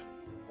the book?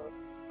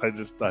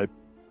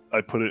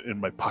 I put it in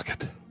my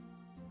pocket.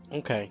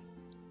 Okay.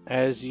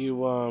 As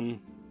you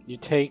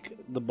take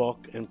the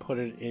book and put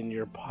it in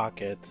your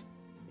pocket,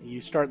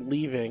 you start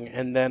leaving,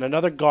 and then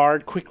another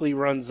guard quickly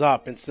runs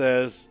up and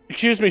says,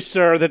 "Excuse me,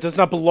 sir, that does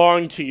not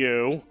belong to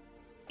you.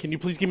 Can you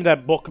please give me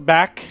that book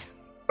back?"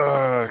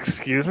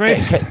 Excuse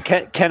me?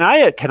 Can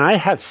I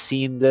have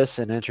seen this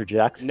and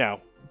interject?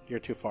 No, you're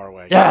too far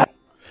away. Yeah.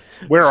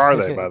 Where are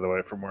they, by the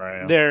way, from where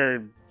I am?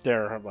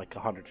 They're like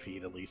 100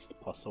 feet at least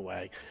plus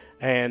away,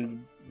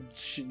 and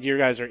you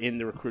guys are in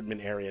the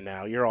recruitment area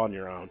now. You're on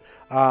your own.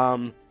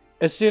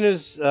 What's the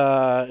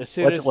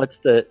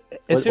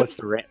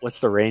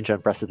range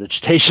on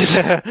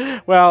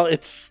prestidigitation? Well,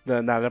 it's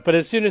no. But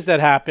as soon as that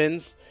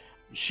happens,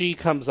 she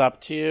comes up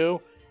to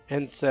you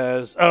and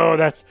says, "Oh,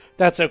 that's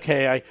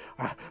okay.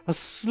 A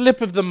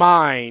slip of the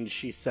mind,"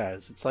 she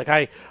says. It's like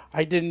I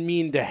didn't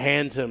mean to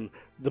hand him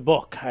the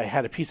book. I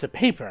had a piece of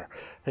paper,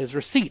 his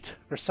receipt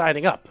for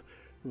signing up.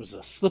 It was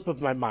a slip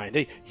of my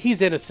mind.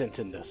 He's innocent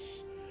in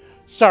this.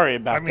 Sorry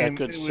about that,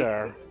 good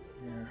sir.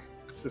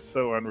 It's just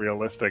so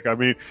unrealistic. I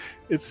mean,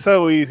 it's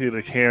so easy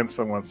to hand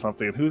someone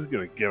something, and who's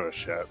going to give a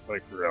shit?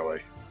 Like,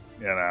 really?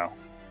 You know?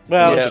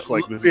 Well, yeah, just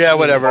like this,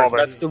 whatever.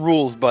 That's the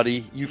rules,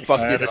 buddy. You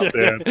fucked it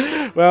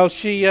up. Well,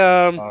 she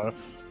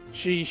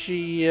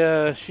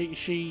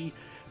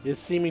is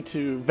seeming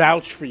to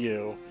vouch for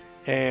you,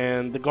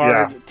 and the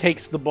guard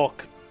takes the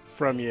book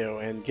from you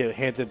and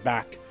hands it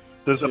back.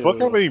 Does the book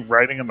have any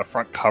writing on the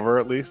front cover,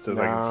 at least? I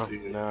can see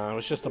it? No,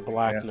 it's just a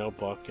black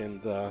notebook,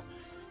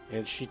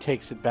 and she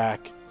takes it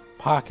back,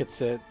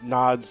 pockets it,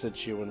 nods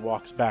at you, and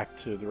walks back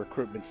to the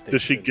recruitment station.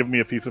 Does she give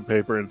me a piece of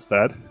paper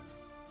instead?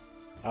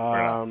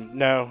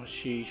 No,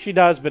 she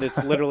does, but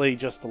it's literally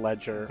just a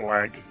ledger.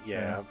 Blank.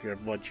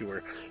 Of what you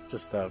were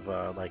just of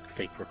like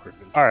fake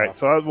recruitment. All right,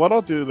 so what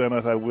I'll do then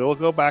is I will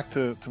go back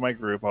to my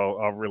group.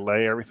 I'll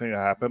relay everything that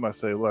happened. I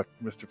say, look,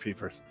 Mr.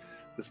 Peepers,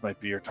 this might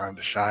be your time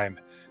to shine.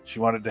 She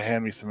wanted to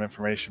hand me some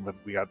information, but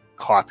we got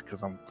caught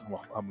because I'm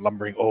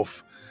lumbering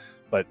oaf.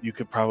 But you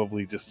could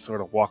probably just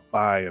sort of walk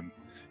by and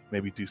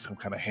maybe do some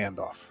kind of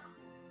handoff.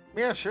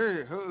 Yeah,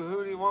 sure.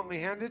 Who do you want me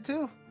handed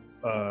to?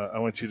 I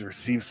want you to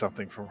receive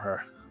something from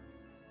her.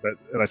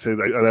 And I say, You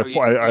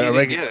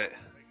didn't get it.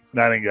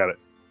 No, I didn't get it.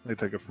 They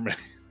took it from me.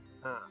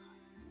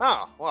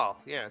 Oh, well,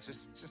 yeah,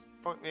 just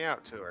point me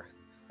out to her.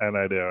 And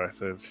I do. I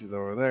said, she's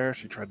over there.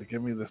 She tried to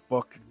give me this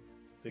book.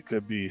 It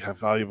could have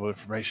valuable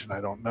information.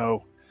 I don't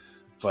know.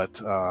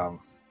 But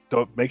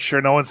don't make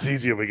sure no one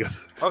sees you because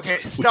okay,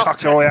 we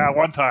talked only out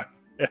one time.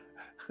 Yeah.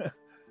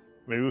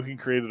 Maybe we can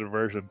create a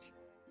diversion.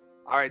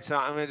 All right, so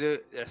I'm going to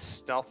do a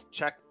stealth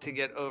check to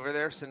get over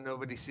there so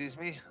nobody sees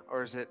me,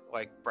 or is it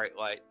like bright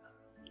light?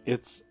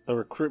 It's a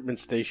recruitment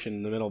station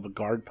in the middle of a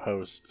guard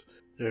post.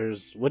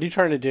 What are you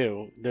trying to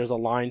do? There's a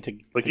line to...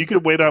 you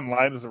could wait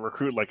online as a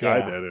recruit like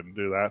I did and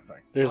do that thing.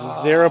 There's a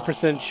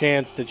 0%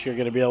 chance that you're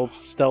going to be able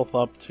to stealth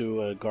up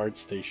to a guard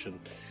station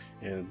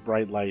in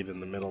bright light in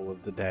the middle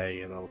of the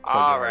day.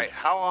 All right,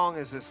 how long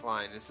is this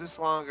line? Is this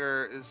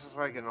longer? Is this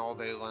like an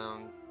all-day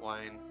long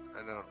line?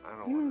 I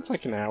don't It's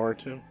like an hour or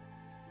two.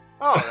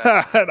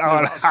 Oh, an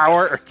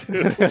hour or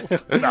two?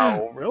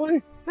 No,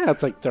 really? Yeah,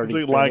 it's like 30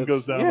 minutes. The line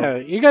goes down. Yeah,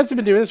 you guys have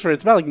been doing this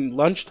it's about like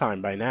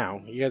lunchtime by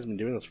now. You guys have been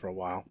doing this for a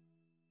while.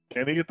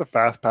 Can you get the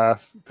fast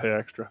pass, pay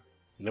extra?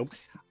 Nope.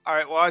 all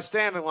right, well, I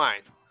stand in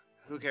line.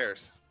 Who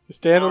cares? You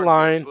stand in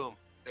line. Boom.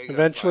 There goes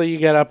Eventually, line. you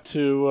get up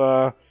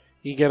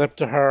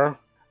to her,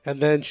 and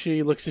then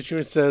she looks at you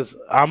and says,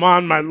 "I'm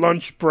on my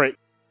lunch break."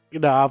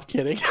 No, I'm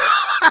kidding.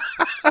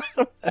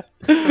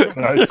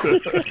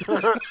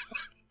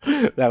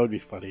 That would be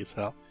funny as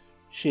hell.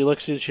 She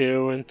looks at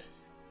you and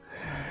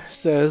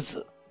says,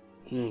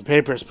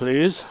 "Papers,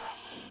 please."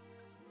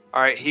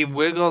 All right, he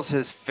wiggles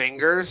his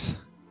fingers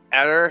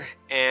at her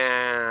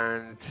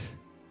and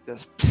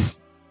does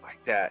psst,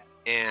 like that.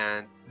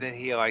 And then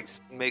he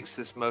makes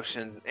this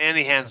motion and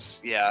he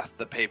hands,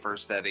 the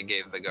papers that he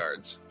gave the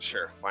guards.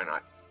 Sure, why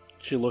not?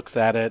 She looks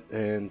at it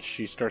and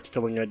she starts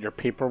filling out your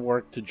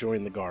paperwork to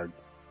join the guard.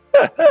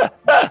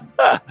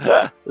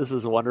 This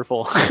is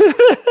wonderful.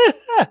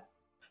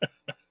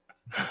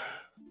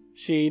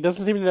 She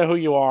doesn't even know who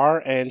you are,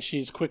 and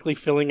she's quickly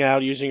filling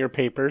out using her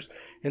papers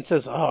and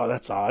says, "Oh,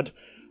 that's odd.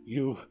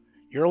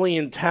 You're only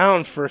in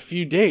town for a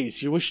few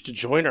days. You wish to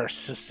join our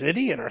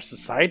city and our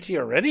society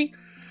already?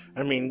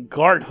 I mean,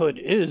 guardhood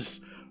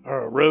is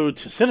a road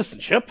to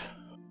citizenship."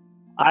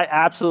 I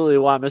absolutely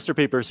want Mr.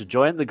 Peepers to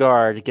join the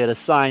guard, get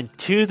assigned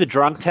to the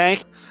drunk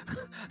tank.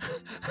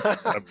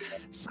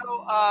 So,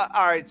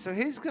 all right, so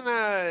he's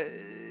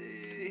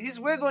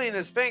wiggling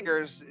his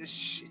fingers.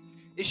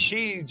 Is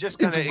she just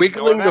going to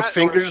wiggling the that,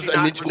 fingers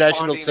an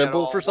international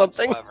symbol for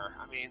something? Whatsoever?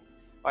 I mean,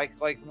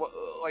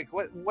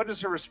 what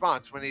is her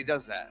response when he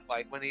does that?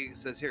 Like when he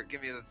says, "Here,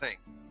 give me the thing."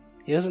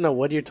 He doesn't know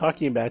what you're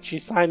talking about.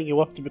 She's signing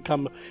you up to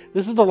become...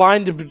 This is the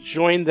line to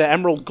join the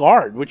Emerald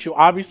Guard, which you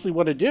obviously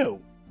want to do.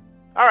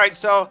 All right,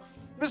 so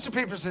Mr.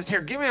 Peepers says, "Here,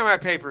 give me my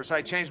papers.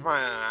 I changed my.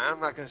 I'm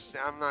not gonna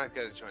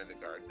join the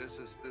guard. This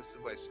is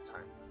a waste of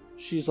time."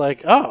 She's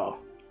like, "Oh,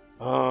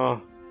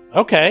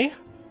 okay,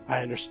 I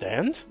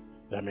understand.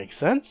 That makes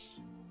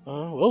sense.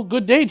 Well,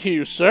 good day to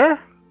you, sir."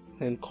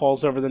 And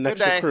calls over the next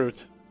Good day.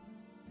 recruit.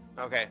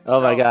 Okay.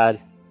 Oh my god!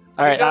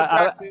 All right, He goes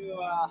back to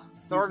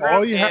Thorgrim.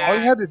 All you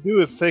had to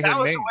do is say that her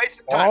was name. a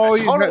waste of time. All A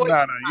you total had, waste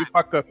no, of you time.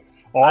 fucked up.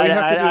 All you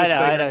have to do is I say know,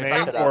 her I name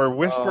fucked it or up.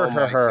 whisper Oh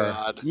my her.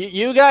 God.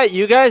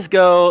 You guys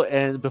go,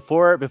 and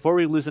before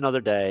we lose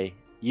another day,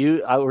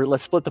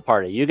 let's split the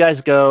party. You guys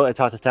go and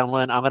talk to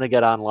Temlin. I'm gonna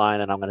get online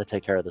and I'm gonna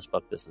take care of this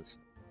book business.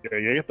 Yeah,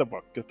 get the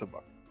book.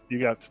 You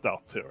got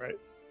stealth too, right?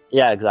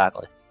 Yeah,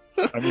 exactly.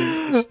 I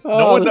mean,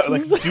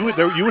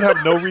 you would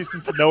have no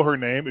reason to know her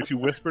name if you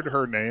whispered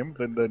her name.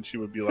 Then she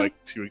would be like,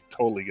 she would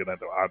totally get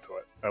onto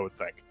it. I would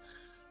think.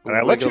 And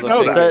I let you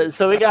know that.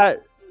 So we got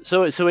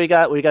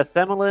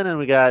Themelin and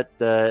we got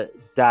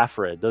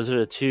Daffrid. Those are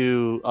the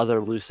two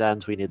other loose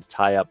ends we need to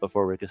tie up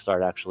before we can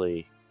start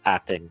actually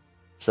acting.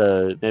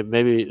 So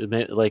maybe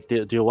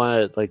do you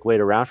want to wait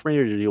around for me,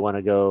 or do you want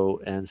to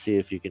go and see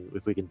if we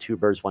can two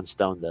birds one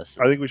stone this?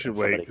 I think we should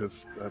wait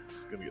because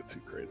that's gonna get too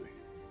crazy.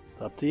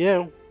 It's up to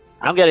you.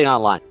 I'm getting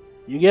online.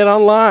 You get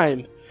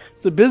online.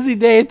 It's a busy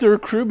day at the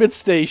recruitment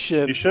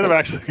station. You should have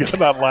actually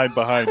gotten online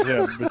behind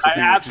him. Mr. I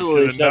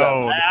absolutely should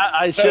have.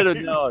 I should have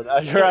known.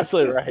 You're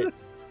absolutely right.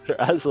 You're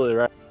absolutely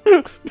right.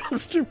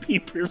 Mr.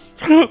 Peepers,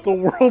 the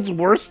world's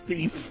worst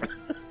thief.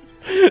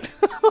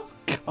 Oh,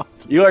 God.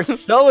 You are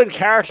so in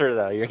character,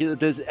 though.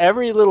 There's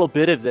every little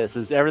bit of this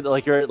is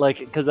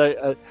because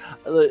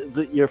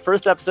your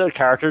first episode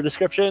character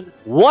description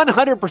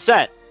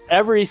 100%.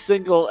 Every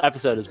single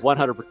episode is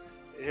 100%.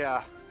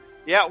 Yeah.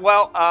 Yeah,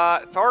 well,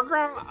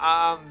 Thorgrim,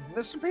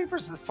 Mr.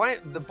 Peepers,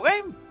 the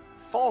blame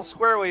falls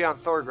squarely on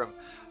Thorgrim.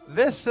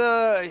 This,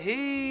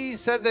 he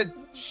said that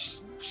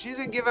she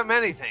didn't give him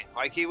anything.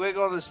 Like, he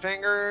wiggled his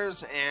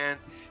fingers, and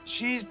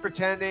she's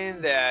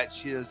pretending that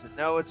she doesn't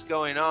know what's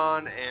going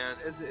on, and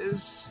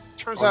it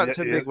turns out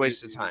into a big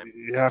waste of time.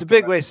 It's a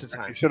big waste of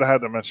time. You should have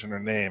had to mention her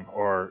name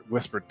or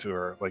whispered to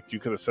her. Like, you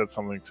could have said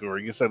something to her.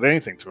 You said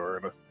anything to her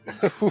in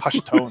a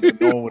hushed tone so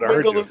no one would have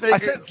heard you. I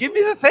said, "Give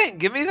me the thing.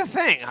 Give me the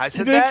thing." I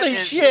said, "You didn't say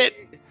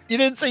shit. You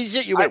didn't say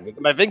shit. You went with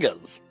my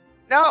fingers."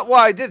 No, well,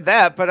 I did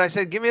that, but I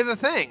said, "Give me the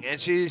thing," and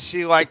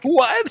she like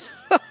what?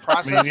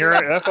 I mean,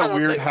 that's a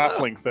weird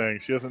halfling thing.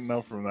 She doesn't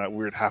know from that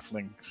weird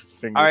halfling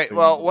finger. All right,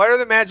 well, what are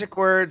the magic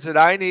words that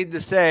I need to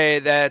say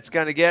that's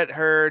going to get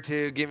her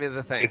to give me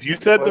the thing? If you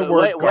said the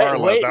word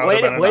Garla, that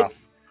would have been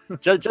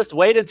enough. Just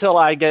wait until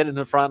I get in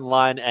the front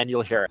line and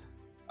you'll hear it.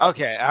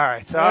 Okay, all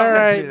right. So all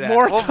right,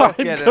 more time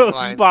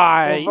goes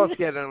by. We'll both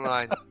get in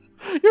line.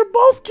 You're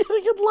both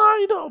getting in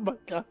line. Oh my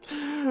god!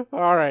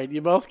 All right,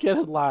 you both get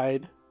in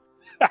line.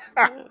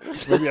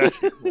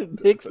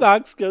 Nick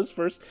Knox goes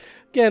first.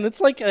 Again, it's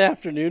like an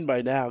afternoon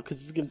by now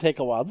because it's going to take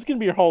a while. This is going to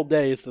be your whole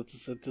day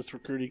since at this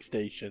recruiting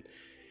station.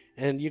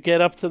 And you get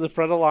up to the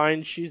front of the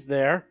line. She's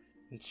there.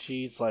 And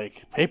she's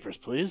like, "Papers,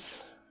 please."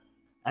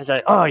 I was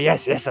like, "Oh,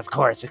 yes, of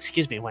course.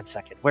 Excuse me 1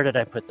 second. Where did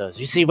I put those?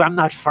 You see, I'm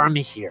not from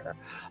here.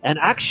 And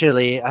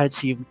actually, I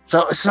see.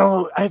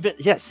 So I've been,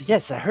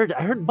 yes. I heard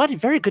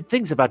very good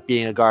things about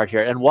being a guard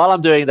here. And while I'm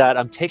doing that,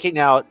 I'm taking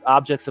out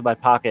objects in my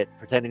pocket,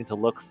 pretending to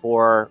look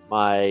for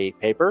my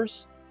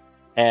papers.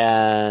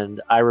 And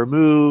I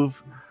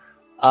remove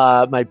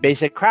my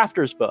basic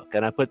crafter's book,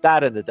 and I put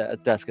that in the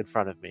desk in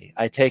front of me.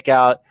 I take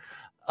out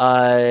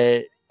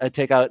a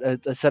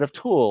set of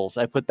tools.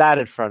 I put that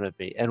in front of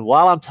me. And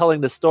while I'm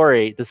telling the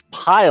story, this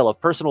pile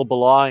of personal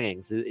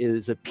belongings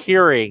is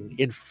appearing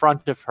in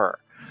front of her.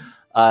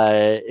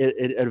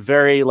 In a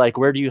very, like,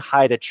 where do you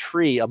hide a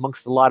tree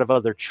amongst a lot of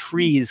other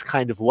trees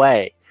kind of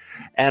way.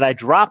 And I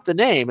drop the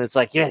name. And it's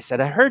like, yes,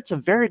 and I heard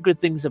some very good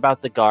things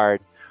about the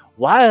guard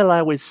while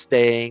I was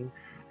staying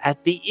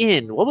at the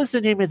inn. What was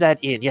the name of that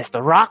inn? Yes,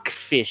 the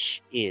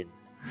Rockfish Inn.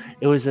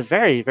 It was a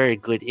very, very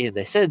good inn.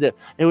 They said that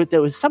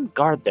there was some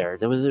guard there.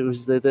 It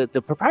was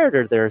the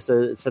proprietor there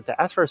said to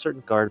ask for a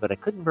certain guard, but I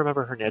couldn't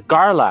remember her name.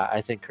 Garla,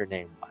 I think her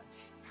name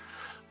was.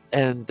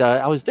 And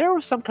I was there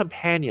with some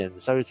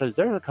companions. I was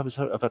there with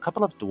a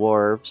couple of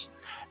dwarves,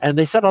 and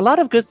they said a lot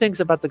of good things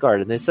about the guard.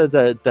 And they said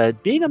that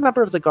being a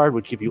member of the guard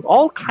would give you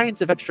all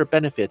kinds of extra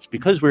benefits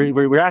because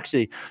we're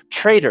actually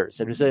traders.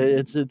 And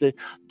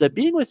that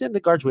being within the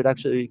guards would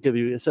actually give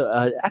you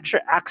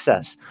extra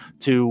access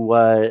to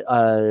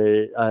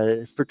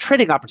for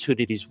trading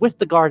opportunities with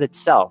the guard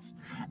itself.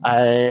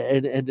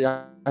 And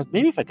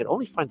maybe if I could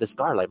only find this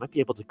guard, I might be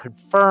able to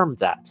confirm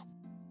that.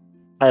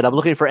 And I'm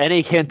looking for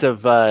any hint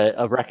of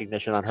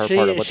recognition on her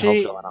part of what the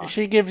hell's going on.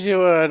 She gives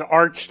you an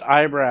arched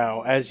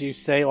eyebrow as you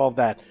say all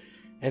that.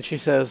 And she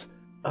says,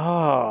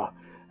 "Oh,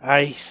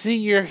 I see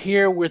you're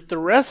here with the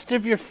rest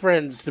of your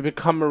friends to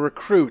become a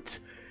recruit.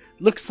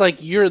 Looks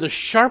like you're the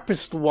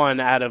sharpest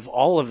one out of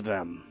all of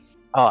them."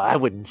 Oh, I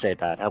wouldn't say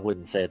that.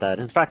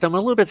 In fact, I'm a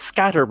little bit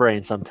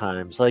scatterbrained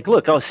sometimes. Like,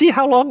 look, see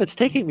how long it's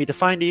taking me to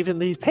find even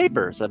these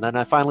papers. And then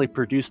I finally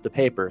produce the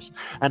papers.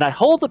 And I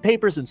hold the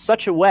papers in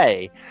such a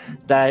way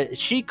that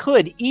she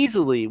could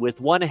easily,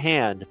 with one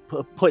hand,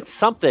 put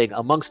something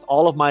amongst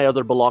all of my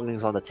other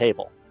belongings on the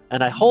table.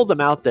 And I hold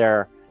them out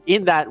there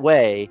in that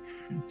way,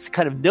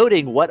 kind of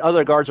noting what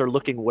other guards are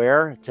looking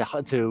where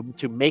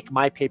to make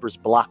my papers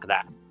block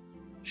that.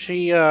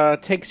 She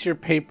takes your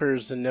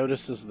papers and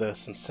notices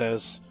this and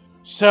says,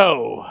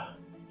 "So,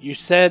 you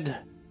said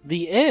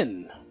the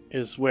inn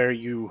is where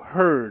you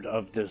heard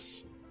of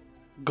this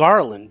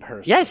Garland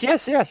person?" Yes,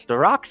 the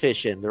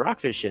Rockfish Inn.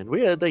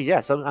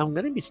 Yes, I'm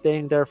going to be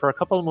staying there for a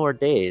couple more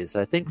days.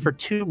 I think for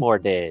 2 more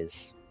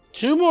days.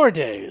 2 more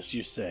days,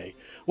 you say?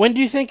 When do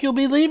you think you'll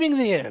be leaving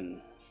the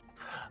inn?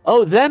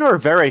 Oh, then or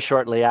very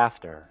shortly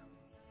after.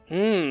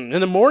 In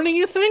the morning,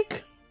 you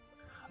think?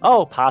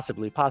 Oh,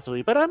 possibly,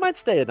 but I might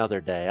stay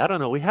another day. I don't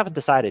know, we haven't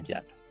decided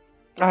yet.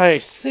 I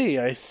see.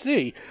 I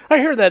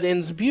hear that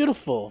inn's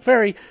beautiful.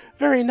 Very,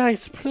 very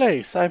nice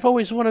place. I've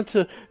always wanted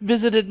to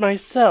visit it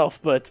myself,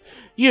 but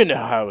you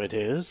know how it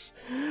is.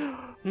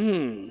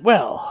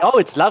 Well. Oh,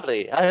 it's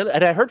lovely.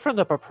 And I heard from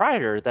the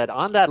proprietor that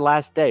on that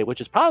last day, which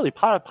is probably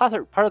part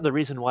of the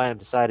reason why I'm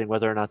deciding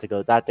whether or not to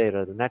go that day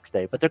or the next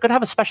day, but they're going to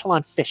have a special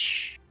on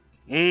fish.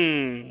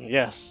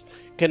 Yes.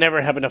 Can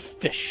never have enough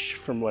fish,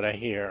 from what I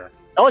hear.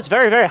 Oh, it's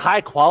very, very high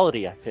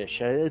quality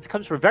fish. It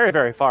comes from very,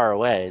 very far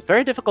away. It's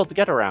very difficult to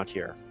get around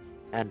here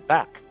and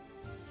back.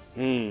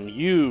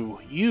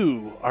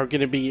 You are going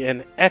to be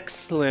an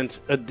excellent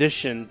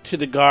addition to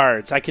the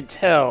guards. I can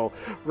tell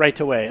right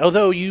away.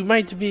 Although you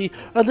might be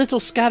a little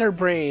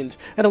scatterbrained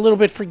and a little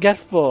bit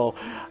forgetful,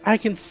 I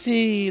can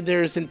see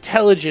there's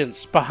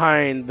intelligence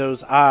behind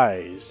those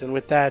eyes. And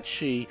with that,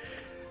 she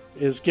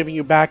is giving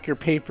you back your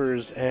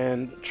papers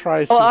and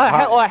tries to...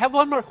 I have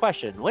one more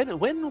question. When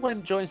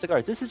one joins the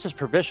guards, this is just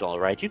provisional,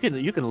 right? You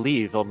can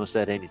leave almost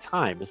at any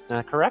time. Isn't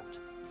that correct?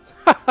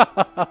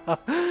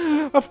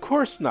 Of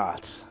course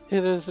not.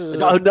 It is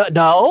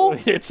No.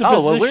 It's a Oh, position,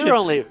 well, we're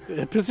only.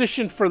 a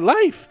position for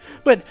life.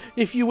 But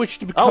if you wish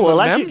to become a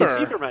As you can see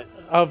member from my.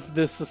 of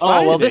this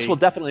society... Oh, well, this will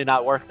definitely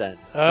not work then.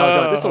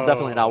 No, this will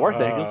definitely not work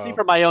then. You can see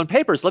from my own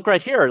papers. Look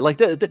right here. Like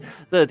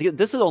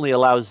this only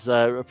allows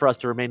for us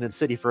to remain in the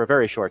city for a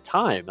very short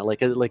time.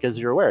 Like as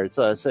you're aware.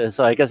 So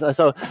I guess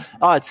so.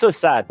 Oh, it's so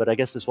sad, but I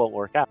guess this won't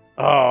work out.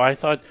 Oh, I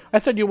thought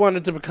you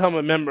wanted to become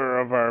a member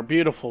of our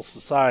beautiful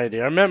society,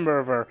 a member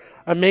of our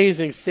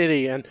amazing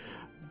city, and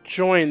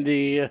join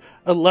the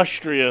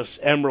illustrious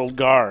Emerald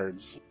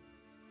Guards.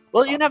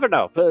 Well, you never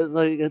know, but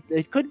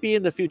it could be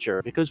in the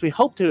future because we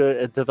hope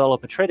to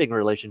develop a trading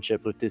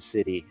relationship with this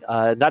city.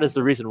 That is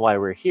the reason why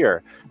we're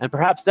here, and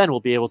perhaps then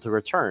we'll be able to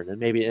return, and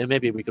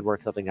maybe we could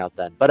work something out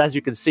then. But as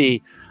you can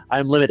see,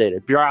 I'm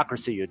limited.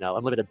 Bureaucracy,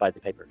 I'm limited by the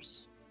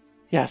papers.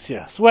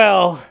 Yes.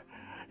 Well,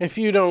 if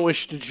you don't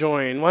wish to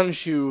join, why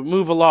don't you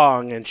move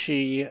along? And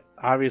she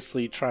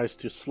obviously tries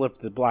to slip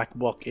the black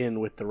book in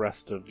with the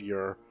rest of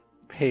your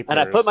papers. And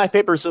I put my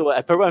papers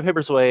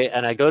away,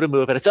 and I go to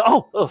move, and I say,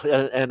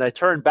 and I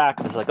turn back,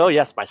 and it's like, oh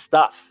yes, my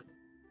stuff.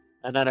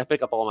 And then I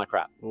pick up all my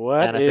crap.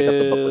 What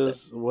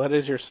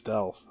is your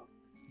stealth?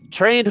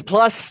 Trained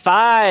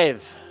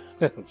 +5.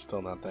 It's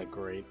still not that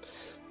great.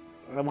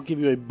 I will give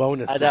you a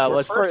bonus. I know,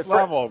 It's first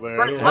level, man.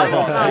 First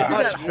level's not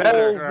much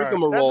better.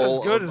 Rigmarole That's as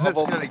good as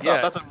it's going to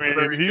get. That's a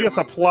very He gets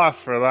a plus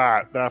for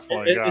that.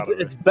 Definitely got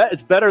it.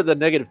 It's better than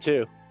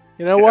 -2.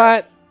 You know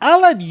what?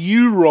 I'll let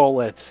you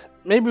roll it.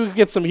 Maybe we can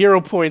get some hero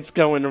points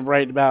going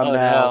right about now.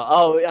 No.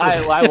 Oh,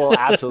 I will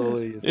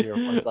absolutely use hero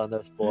points on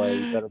this,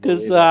 boy.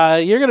 Because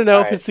you're going to know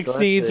if Alright, it so let's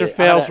succeeds or see.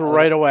 fails I'm gonna-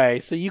 right away.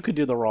 So you could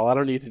do the roll. I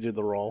don't need to do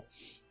the roll.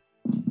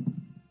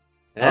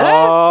 Eh?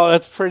 Oh,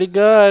 that's pretty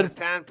good.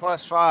 It's a 10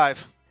 plus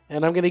 5.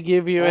 And I'm going to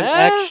give you an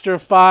Eh? extra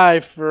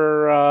 5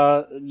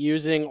 for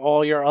using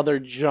all your other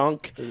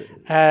junk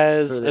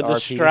as For a the RP.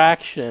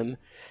 distraction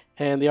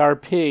and the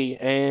RP.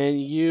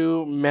 And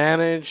you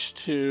managed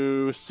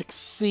to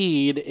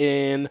succeed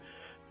in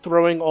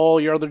throwing all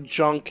your other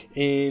junk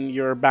in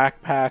your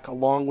backpack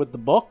along with the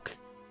book.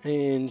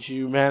 And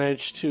you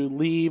managed to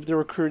leave the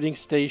recruiting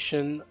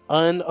station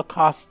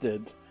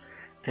unaccosted.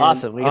 and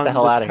Awesome, we get the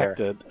hell outta here.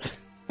 undetected.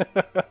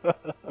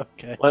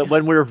 Okay.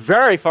 When we're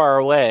very far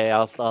away,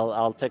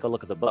 I'll take a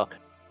look at the book.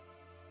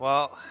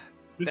 Well,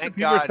 Mr. thank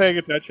Peter's God. paying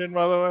attention,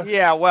 by the way.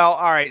 Yeah, well,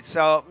 all right.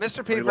 So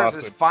Mr. Peepers lost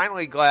is him.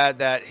 finally glad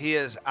that he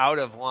is out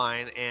of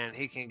line and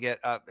he can get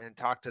up and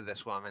talk to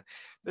this woman.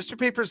 Mr.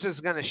 Peepers is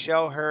going to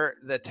show her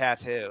the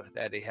tattoo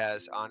that he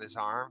has on his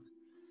arm.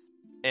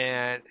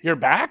 And You're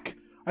back?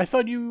 I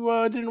thought you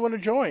didn't want to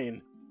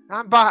join.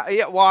 I'm behind.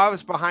 Yeah, well, I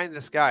was behind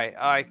this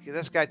guy.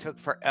 This guy took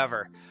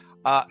forever.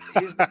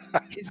 He's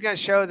going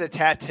to show the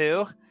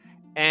tattoo,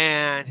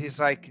 and he's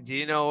like, "Do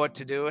you know what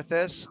to do with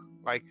this?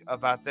 Like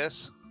about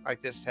this?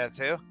 Like this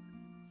tattoo?"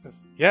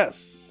 Says,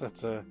 yes,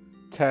 that's a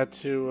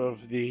tattoo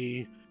of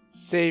the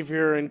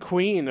savior and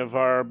queen of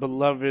our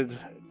beloved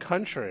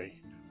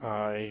country.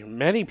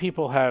 Many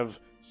people have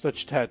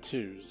such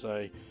tattoos.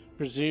 I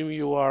presume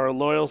you are a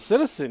loyal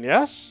citizen,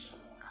 yes?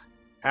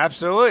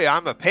 Absolutely,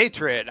 I'm a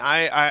patriot.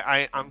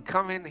 I'm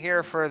coming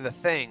here for the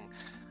thing,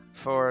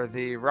 for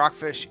the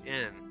Rockfish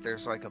Inn.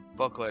 There's like a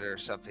booklet or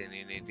something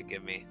you need to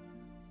give me.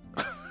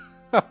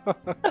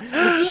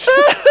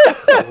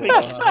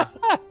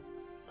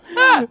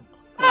 Oh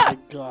my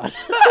god.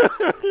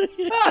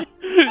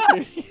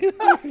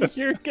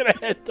 You're gonna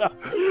end up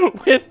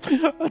with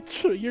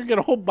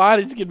your whole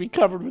body's gonna be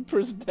covered with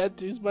person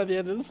tattoos by the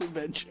end of this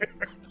adventure.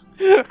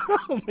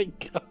 Oh my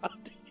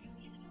god.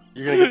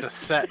 You're gonna get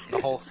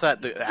the whole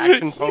set, the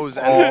action pose,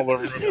 and All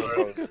over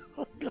the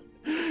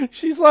road.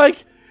 She's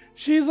like,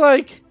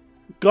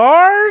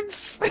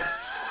 guards?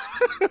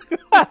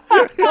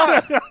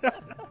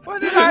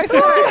 What did I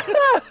say?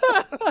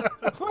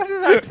 What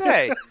did I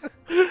say?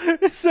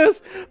 It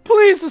says,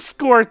 please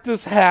escort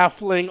this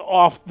halfling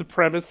off the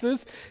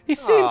premises. He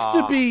seems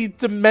to be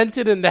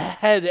demented in the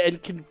head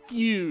and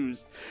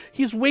confused.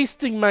 He's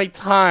wasting my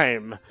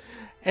time.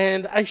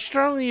 And I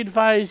strongly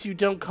advise you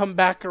don't come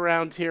back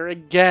around here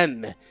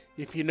again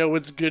if you know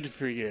what's good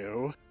for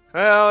you.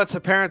 Well, it's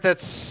apparent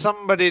that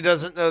somebody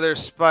doesn't know their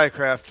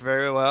spycraft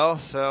very well,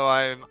 so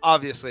I'm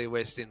obviously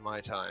wasting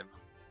my time.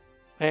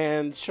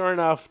 And sure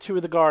enough, two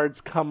of the guards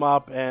come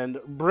up and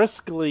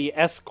briskly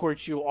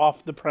escort you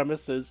off the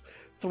premises,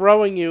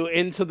 throwing you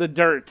into the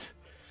dirt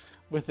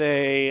with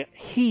a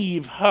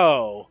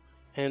heave-ho,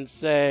 and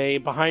say,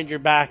 behind your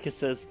back, it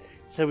says,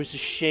 "It's always a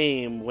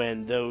shame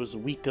when those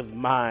weak of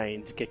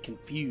mind get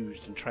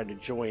confused and try to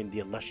join the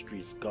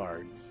illustrious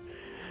guards.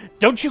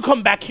 Don't you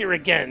come back here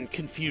again,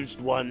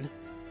 confused one."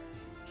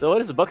 So what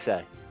does the book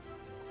say?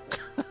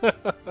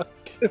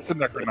 It's the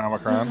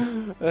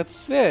Necronomicon. Let's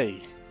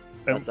see.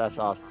 That's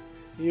awesome.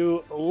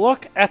 You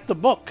look at the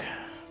book,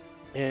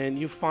 and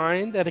you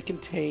find that it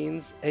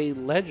contains a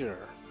ledger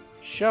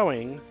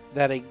showing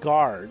that a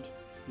guard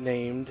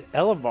named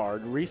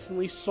Elevard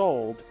recently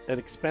sold an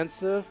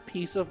expensive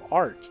piece of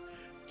art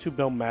to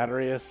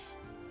Belmadrius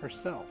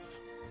herself.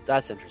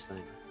 That's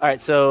interesting. All right,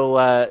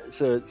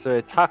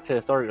 so talk to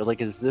authority.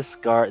 Like, is this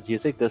guard? Do you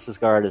think this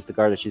guard is the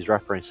guard that she's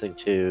referencing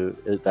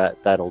to?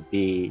 That'll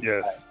be.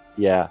 Yes.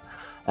 Yeah,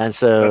 and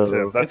so That's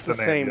him. That's it's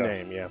the same yes.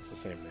 name. Yeah, it's the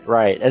same name.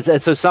 right,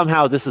 and so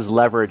somehow this is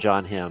leverage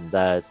on him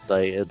that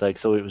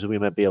so we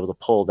might be able to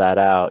pull that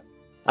out.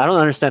 I don't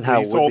understand how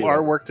He it would sold be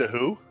our work to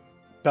who?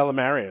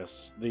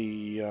 Bellamarius,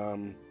 the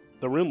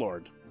Rune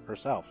Lord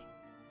herself.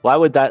 Why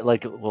would that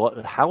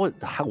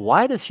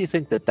why does she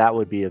think that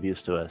would be of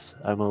use to us?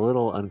 I'm a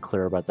little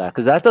unclear about that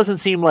because that doesn't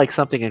seem like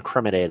something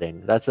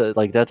incriminating. That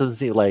doesn't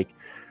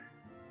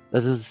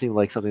seem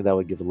like something that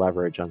would give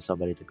leverage on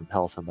somebody to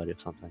compel somebody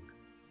of something.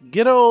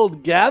 Good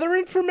old gather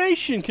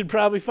information could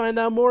probably find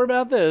out more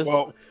about this.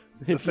 Well,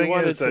 the if you thing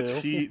wanted is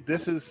that to.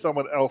 this is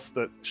someone else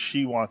that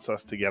she wants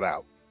us to get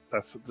out.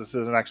 This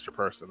is an extra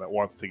person that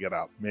wants to get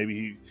out. Maybe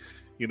he,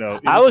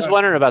 I was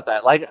wondering about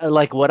that.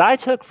 Like what I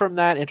took from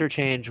that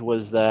interchange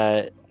was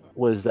that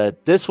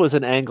this was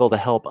an angle to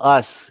help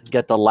us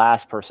get the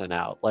last person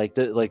out. Like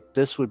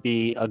this would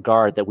be a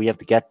guard that we have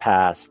to get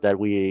past that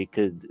we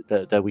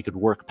could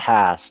work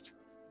past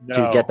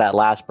to get that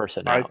last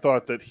person out. I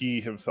thought that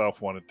he himself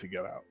wanted to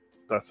get out.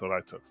 That's what I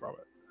took from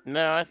it.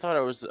 No,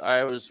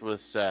 I was with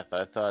Seth.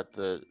 I thought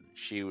that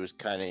she was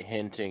kind of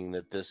hinting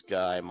that this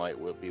guy might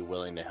be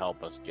willing to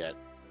help us get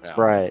out.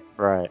 Right.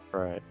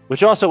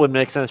 Which also would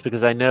make sense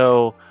because I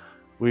know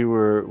we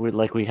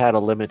had a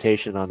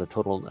limitation on the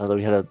total.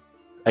 Although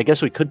I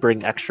guess we could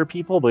bring extra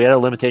people, but we had a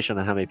limitation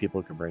on how many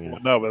people we could bring in.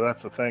 Well, no, but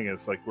that's the thing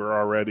is we're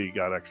already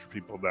got extra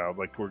people now.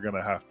 We're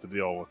gonna have to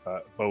deal with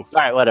that. Both.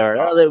 All right, whatever.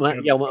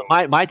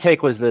 My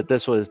take was that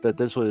this was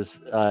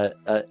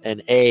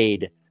an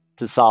aid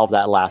to solve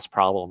that last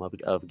problem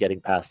of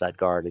getting past that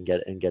guard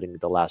and getting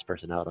the last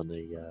person out on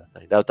the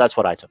thing. That's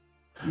what I took.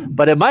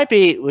 But it might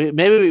be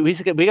maybe we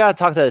got to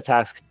talk to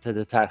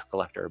the tax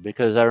collector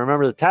because I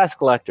remember the tax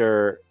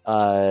collector.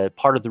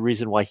 Part of the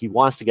reason why he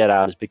wants to get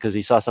out is because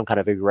he saw some kind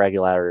of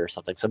irregularity or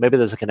something. So maybe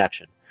there's a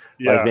connection.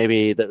 Yeah. Like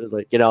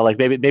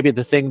maybe maybe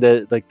the thing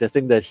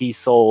that he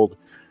sold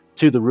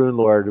to the Rune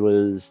Lord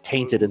was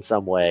tainted in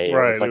some way.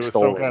 Right, it was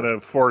some kind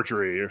of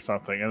forgery or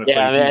something. And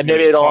it's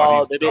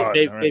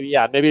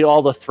maybe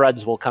all the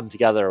threads will come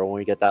together when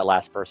we get that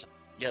last person.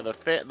 Yeah, the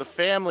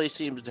family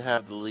seems to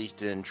have the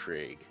least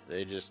intrigue.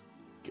 They just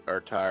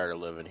are tired of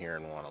living here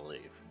and want to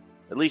leave.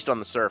 At least on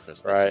the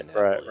surface. Right.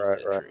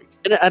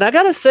 And I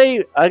gotta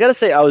say,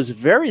 I was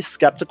very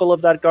skeptical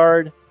of that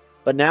guard,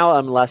 but now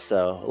I'm less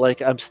so.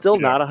 Like, I'm still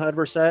not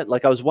 100%.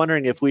 Like, I was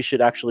wondering if we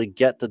should actually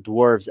get the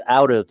dwarves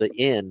out of the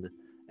inn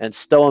and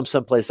stow them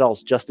someplace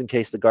else, just in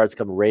case the guards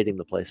come raiding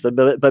the place.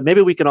 But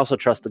maybe we can also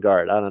trust the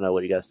guard. I don't know.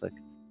 What do you guys think?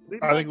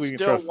 I think we can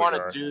trust the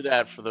guard.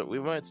 We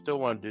might still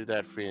want to do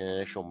that for the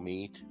initial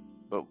meet,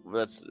 but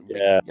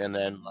and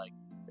then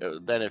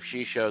if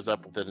she shows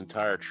up with an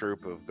entire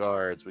troop of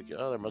guards,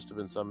 there must have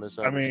been some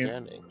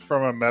misunderstanding.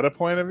 From a meta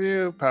point of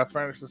view,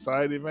 Pathfinder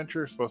Society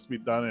Adventure is supposed to be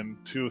done in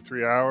 2 or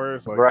 3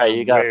 hours. Right,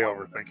 you got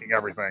overthinking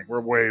everything.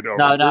 We're way over.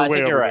 No, I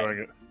think you're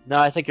right. No,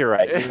 I think you're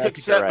right.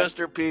 Except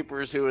Mr.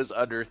 Peepers, who is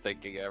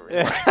underthinking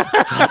everything.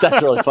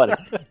 That's really funny.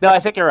 No, I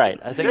think you're right.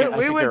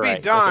 We would be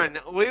done.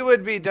 We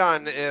would be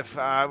done if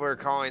I were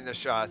calling the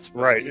shots.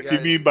 Right. If you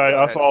mean by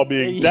us all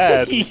being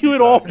dead, you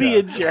would all be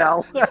in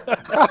jail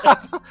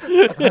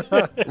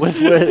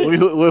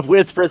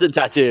with prison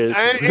tattoos.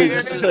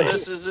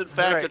 This is in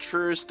fact a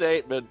true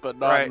statement, but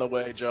not in the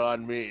way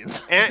John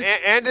means.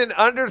 And in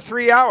under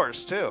 3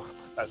 hours too.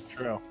 That's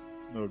true.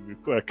 It would be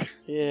quick.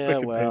 Yeah.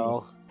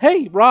 Well.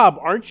 Hey, Rob,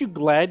 aren't you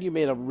glad you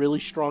made a really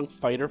strong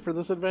fighter for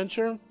this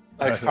adventure?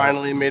 I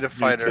finally made a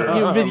fighter.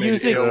 You've been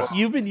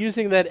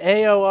using that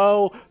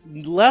AOO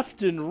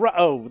left and right.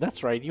 Oh,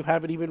 that's right. You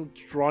haven't even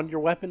drawn your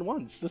weapon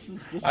once. This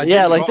is there's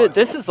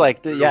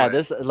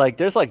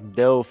like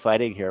no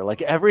fighting here.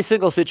 Like every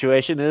single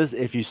situation is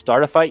if you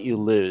start a fight, you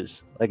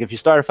lose. Like if you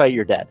start a fight,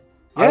 you're dead.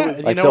 Yeah,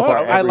 you know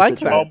what? I like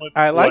that.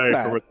 I like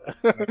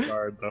that.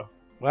 Guard, though.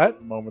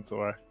 What? Moments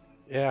away.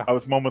 Yeah, I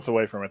was moments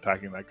away from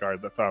attacking that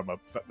guard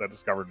that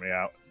discovered me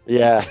out.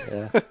 Yeah.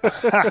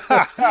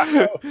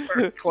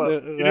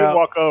 Close. You didn't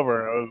walk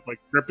over. I was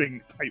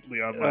gripping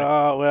tightly on my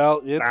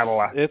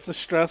battle axe. It's a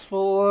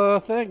stressful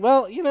thing.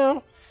 Well,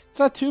 it's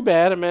not too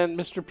bad. I mean,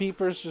 Mr.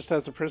 Peepers just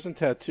has a prison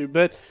tattoo,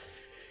 but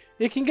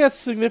it can get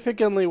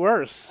significantly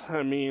worse.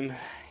 I mean,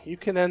 you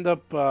can end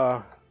up.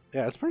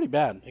 It's pretty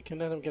bad. It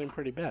can end up getting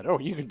pretty bad. Oh,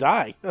 you can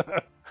die.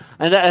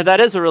 And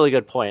that is a really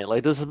good point.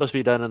 Like, this is supposed to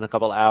be done in a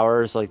couple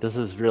hours. Like, this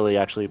is really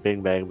actually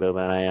bing bang boom,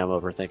 and I am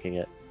overthinking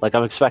it. Like,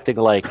 I'm expecting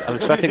a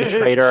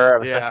traitor.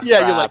 You're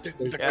like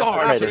the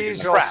guard. The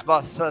usual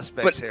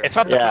suspects here. It's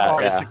not the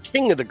guard. It's the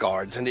king of the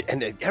guards, and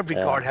every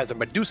guard has a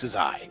Medusa's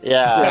eye.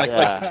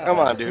 Come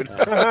on, dude.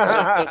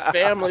 The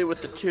family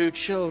with the 2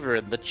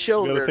 children. The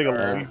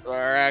children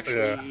are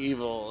actually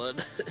evil.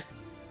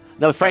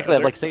 No, frankly,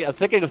 I'm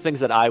thinking of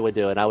things that I would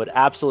do, and I would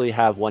absolutely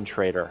have one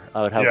trader.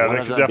 I would have one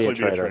of them be a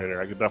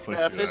trader. I could definitely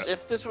see that.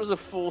 If this was a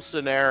full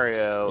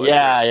scenario,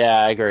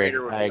 I agree.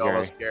 trader would be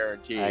almost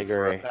guaranteed. I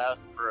agree.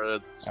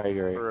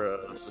 For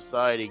a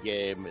society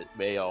game, it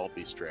may all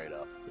be straight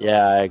up.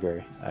 Yeah, I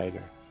agree.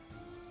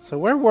 So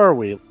where were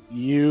we?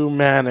 You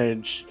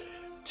managed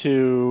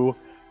to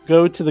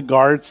go to the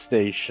guard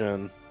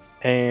station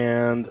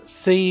and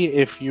see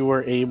if you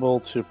were able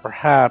to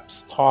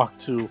perhaps talk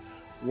to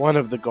one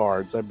of the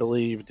guards. I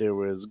believe there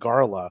was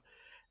Garla.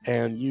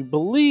 And you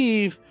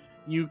believe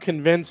you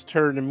convinced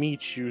her to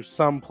meet you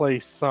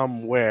someplace,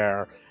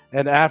 somewhere.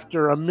 And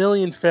after a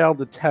million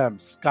failed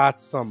attempts, got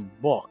some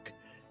book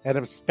and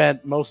have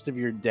spent most of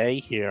your day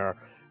here,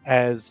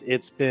 as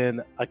it's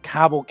been a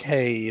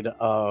cavalcade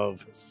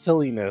of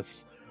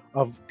silliness,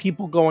 of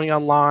people going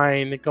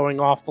online, going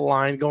off the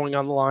line, going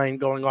on the line,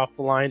 going off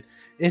the line.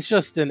 It's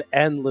just an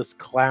endless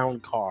clown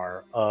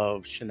car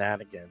of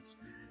shenanigans.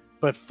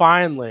 But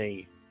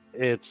finally,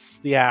 it's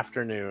the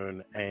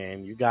afternoon,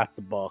 and you got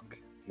the book.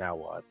 Now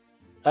what?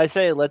 I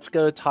say let's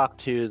go talk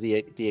to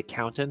the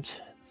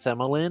accountant,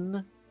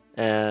 Themelin,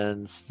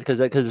 and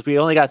because we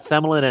only got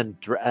Themelin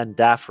and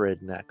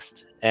Daffrid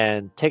next,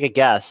 and take a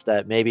guess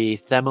that maybe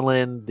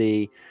Themelin,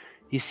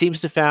 he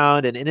seems to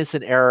found an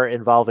innocent error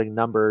involving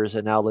numbers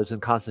and now lives in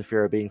constant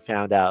fear of being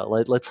found out.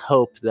 Let's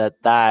hope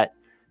that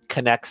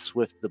connects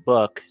with the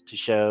book to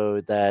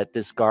show that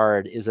this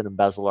guard is an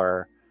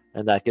embezzler,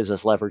 and that gives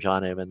us leverage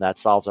on him, and that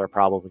solves our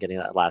problem of getting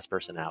that last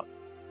person out.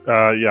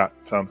 Yeah,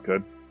 sounds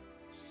good.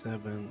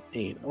 7,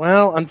 8.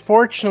 Well,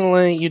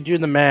 unfortunately, you do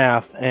the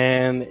math,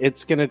 and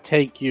it's going to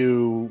take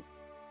you...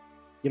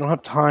 You don't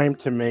have time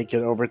to make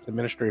it over to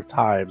Ministry of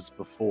Tithes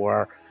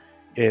before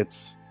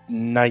it's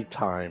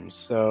nighttime.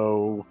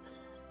 So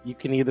you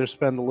can either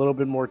spend a little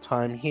bit more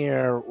time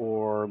here,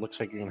 or looks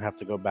like you're going to have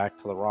to go back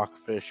to the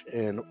Rockfish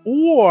Inn,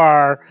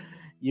 or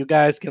you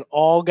guys can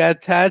all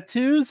get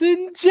tattoos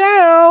in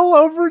jail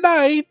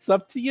overnight. It's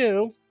up to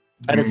you.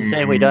 And it's the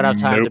same. We don't have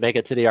time to make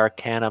it to the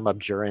Arcanum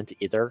Abjurant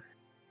either.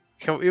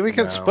 We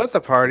can split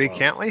the party,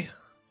 can't we?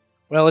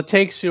 Well, it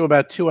takes you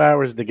about 2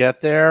 hours to get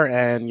there,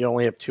 and you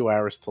only have 2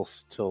 hours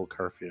till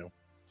curfew.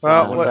 So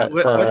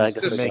let's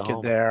just make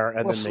it there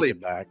and then sleep. make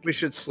it back. We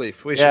should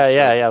sleep. We'll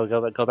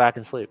go back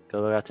and sleep.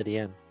 Go back to the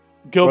inn.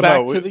 To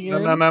the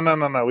inn.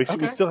 No. We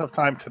still have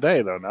time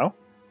today, though. No.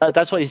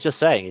 That's what he's just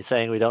saying. He's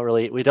saying we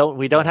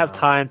don't have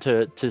time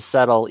to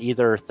settle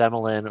either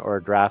Themelin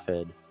or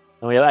Daffrid.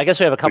 And I guess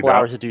we have a couple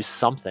hours to do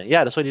something.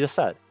 Yeah, that's what he just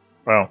said.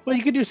 Well,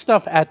 you could do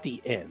stuff at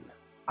the inn,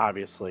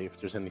 obviously, if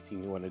there's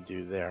anything you want to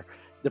do there.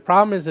 The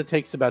problem is it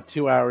takes about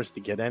 2 hours to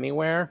get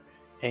anywhere,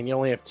 and you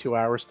only have 2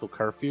 hours till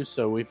curfew.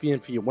 So if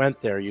you went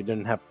there, you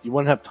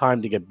wouldn't have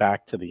time to get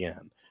back to the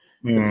inn,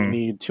 because you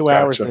need 2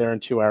 hours there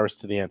and 2 hours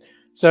to the inn.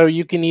 So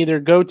you can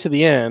either go to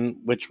the inn,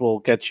 which will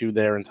get you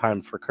there in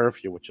time for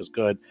curfew, which is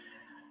good,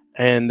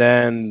 and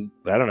then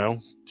I don't know,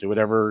 do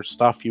whatever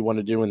stuff you want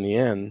to do in the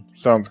inn.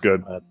 Sounds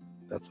good. But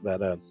that's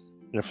about it.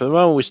 And for the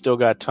moment, we still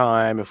got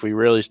time. If we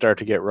really start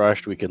to get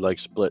rushed, we could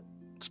split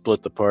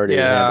the party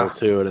and handle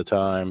 2 at a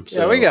time.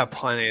 So. Yeah, we got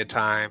plenty of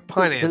time.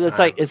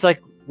 It's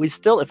like we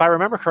still, if I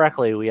remember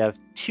correctly, we have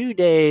 2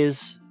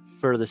 days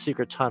for the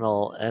secret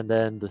tunnel, and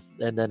then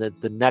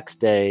the next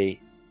day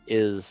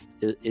is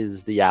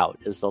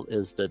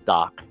the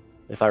dock.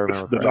 If I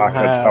remember correctly. The dock.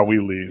 That's how we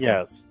leave.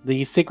 Yes,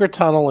 the secret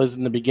tunnel is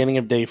in the beginning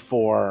of day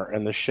 4,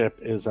 and the ship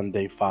is on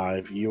day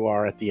 5. You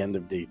are at the end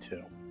of day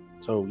 2,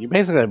 so you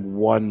basically have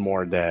one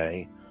more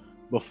day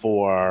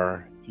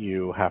before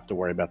you have to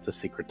worry about the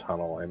secret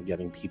tunnel and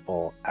getting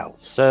people out.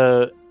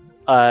 So,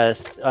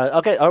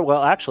 okay. Oh,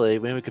 well, actually,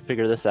 maybe we could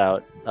figure this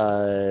out.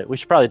 We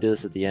should probably do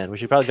this at the end. We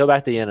should probably go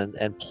back to the end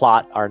and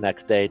plot our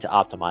next day to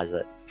optimize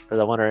it. Because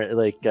I wonder,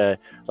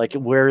 like,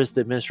 where is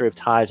the Ministry of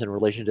Tithes in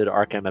relation to the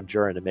Arcanum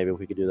Abjurant? And maybe if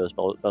we could do those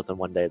both in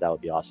one day, that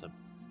would be awesome.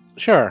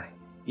 Sure.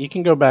 You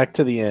can go back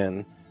to the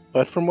inn.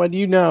 But from what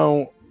you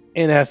know,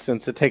 in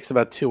essence, it takes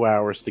about 2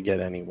 hours to get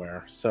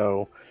anywhere.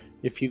 So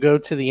if you go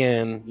to the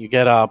inn, you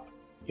get up,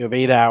 you have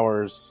 8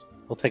 hours.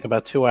 It'll take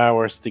about 2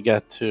 hours to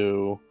get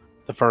to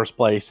the first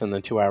place, and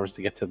then 2 hours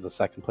to get to the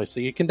second place.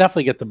 So you can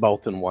definitely get to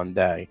both in one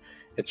day.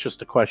 It's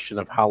just a question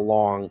of how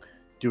long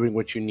doing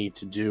what you need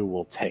to do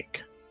will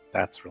take.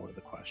 That's really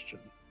the question.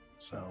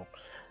 So,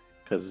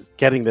 because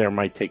getting there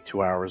might take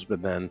 2 hours,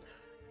 but then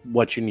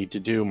what you need to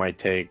do might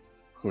take,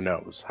 who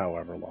knows,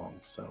 however long.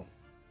 So,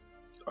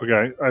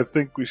 okay, I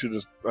think we should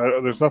just.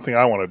 There's nothing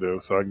I want to do,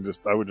 so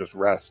I would just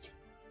rest,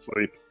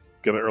 sleep,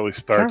 get an early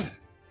start. Sure.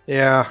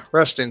 Yeah,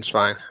 resting's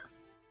fine.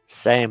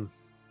 Same.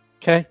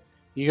 Okay,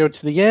 you go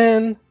to the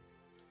inn.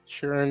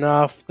 Sure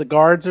enough, the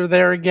guards are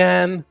there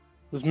again.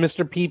 Does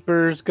Mr.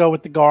 Peepers go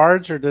with the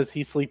guards, or does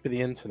he sleep at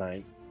the inn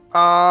tonight?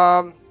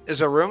 Is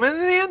there room in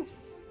the inn?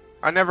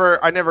 I never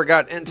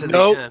got into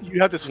the inn. You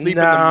have to sleep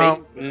in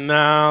the main.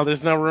 No,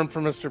 there's no room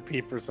for Mr.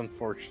 Peepers,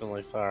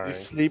 unfortunately. Sorry.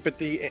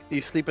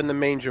 You sleep in the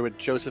manger with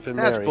Joseph and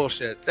That's Mary.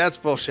 bullshit. That's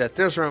bullshit.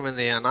 There's room in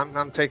the inn.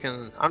 I'm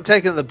taking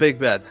the big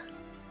bed.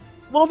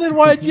 Well, then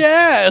why'd you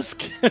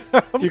ask?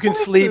 You can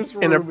sleep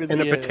in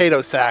a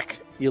potato sack,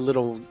 you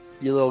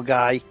little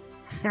guy.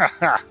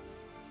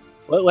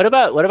 What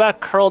about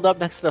curled up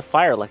next to the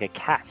fire like a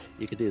cat?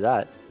 You could do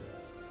that.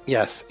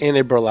 Yes, in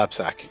a burlap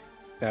sack.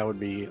 That would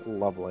be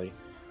lovely.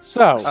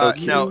 So,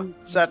 no,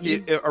 Seth,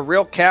 a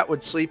real cat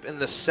would sleep in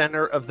the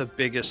center of the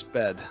biggest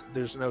bed.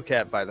 There's no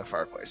cat by the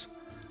fireplace.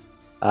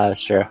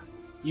 That's true.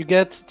 You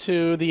get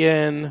to the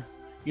inn.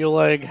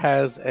 Uleg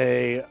has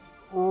a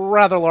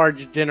rather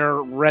large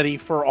dinner ready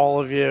for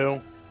all of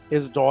you.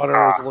 His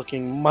daughter is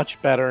looking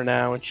much better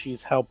now, and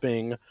she's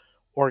helping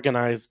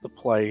organize the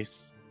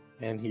place.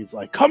 And he's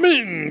like, come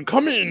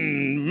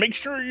in, make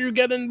sure you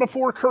get in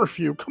before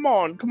curfew. Come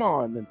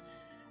on.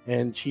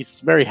 And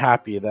she's very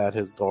happy that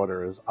his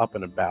daughter is up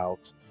and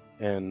about.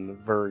 And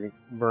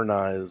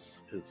Verna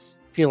is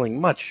feeling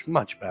much,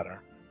 much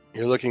better.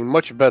 You're looking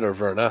much better,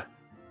 Verna.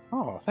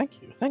 Oh,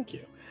 thank you.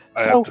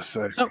 I have to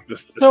say,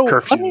 this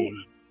curfew.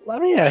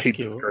 Let me ask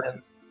you.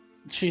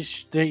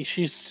 She's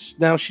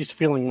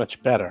feeling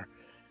much better.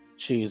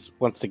 She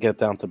wants to get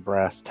down to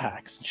brass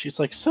tacks. And she's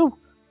like, so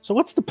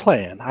what's the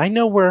plan? I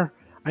know where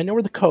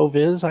the cove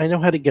is. I know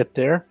how to get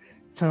there.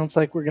 It sounds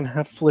like we're gonna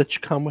have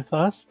Flitch come with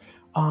us.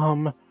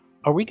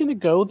 Are we gonna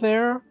go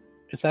there?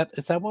 Is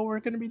that what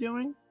we're gonna be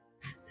doing?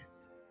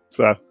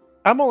 So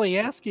I'm only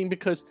asking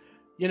because,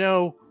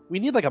 we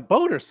need like a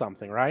boat or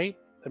something, right?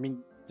 I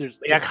mean,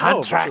 we are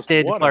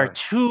contracted for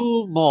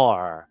 2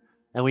 more,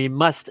 and we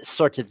must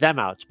sort them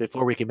out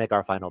before we can make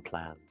our final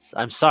plans.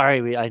 I'm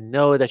sorry. I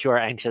know that you are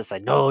anxious. I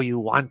know you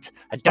want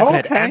a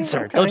definite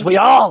answer. Okay. Don't we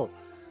all?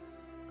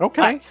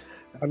 Okay.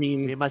 But I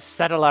mean, we must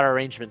settle our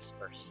arrangements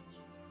first.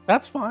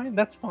 That's fine.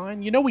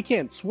 We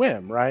can't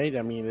swim, right?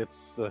 I mean,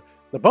 it's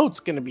the boat's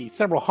going to be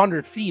several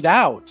hundred feet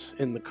out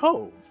in the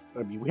cove.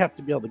 I mean, we have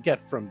to be able to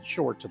get from the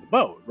shore to the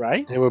boat,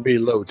 right? It will be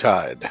low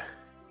tide.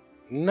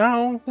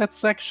 No,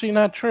 that's actually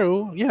not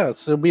true.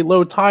 Yes, it'll be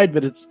low tide,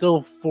 but it's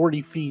still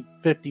 40 feet,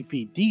 50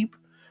 feet deep,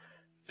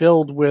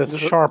 filled with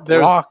sharp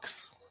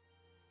rocks.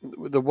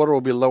 The water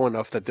will be low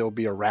enough that there will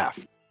be a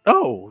raft.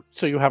 Oh,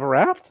 so you have a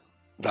raft?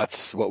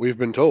 That's what we've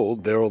been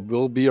told. There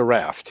will be a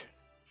raft.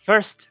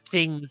 First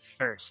things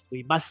first.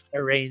 We must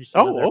arrange.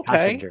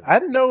 Passenger. I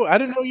didn't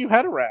know you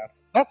had a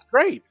raft. That's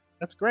great.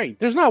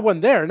 There's not one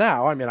there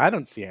now. I mean, I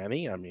don't see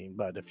any. I mean,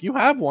 but if you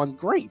have one,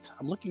 great.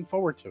 I'm looking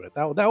forward to it.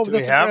 Do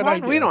we have one?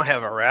 Idea. We don't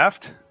have a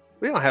raft.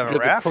 We don't have a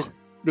raft. You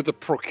have to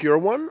procure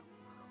one?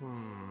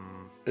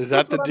 Is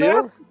that the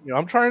deal?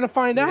 I'm trying to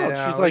find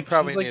out. She's like,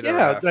 a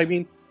raft. I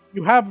mean,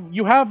 you have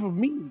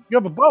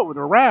a boat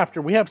or a raft,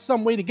 or we have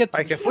some way to get.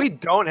 If we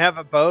don't have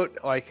a boat,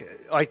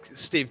 like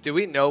Steve, do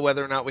we know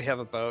whether or not we have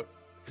a boat?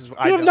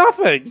 I have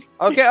nothing.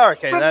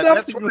 Okay.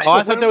 That's what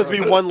I thought there was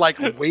one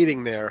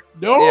waiting there.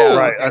 No, yeah,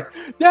 right.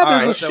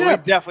 There's a so ship.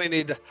 We definitely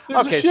need to.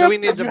 So we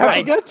need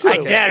to get to. I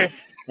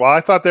guess. Well,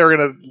 I thought they were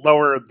going to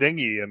lower a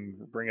dinghy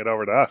and bring it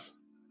over to us.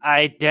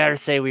 I dare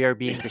say we are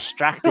being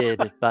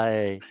distracted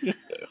by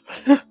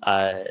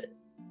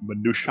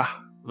minutia.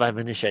 By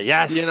minutia,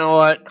 yes. You know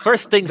what?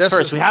 First things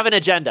first. We have an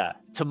agenda.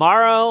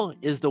 Tomorrow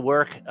is the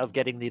work of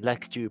getting the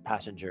next 2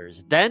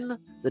 passengers. Then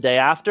the day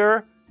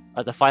after.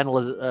 The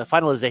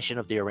finalization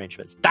of the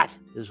arrangements. That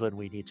is when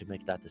we need to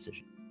make that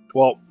decision.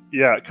 Well,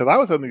 yeah, because I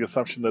was under the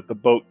assumption that the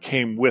boat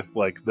came with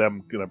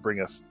them going to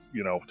bring us,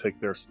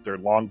 take their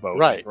longboat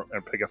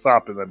and pick us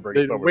up and then bring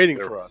us over. Waiting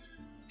for us.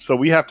 So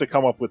we have to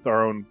come up with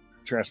our own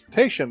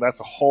transportation. That's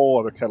a whole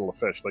other kettle of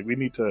fish. Like we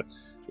need to.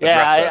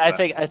 I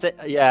think that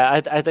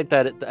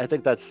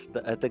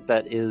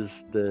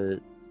is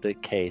the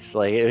case.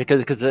 Like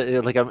because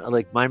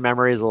my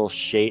memory is a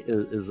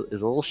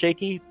little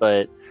shaky,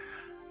 but.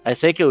 I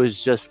think it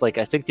was just I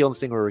think the only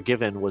thing we were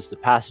given was the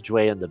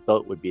passageway and the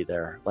boat would be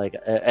there.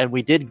 And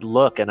we did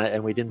look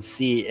and we didn't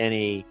see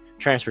any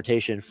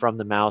transportation from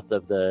the mouth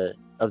of the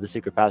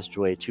secret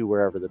passageway to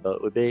wherever the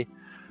boat would be.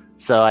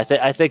 So I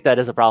think that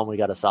is a problem we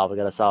got to solve. We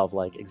got to solve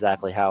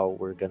exactly how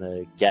we're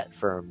gonna get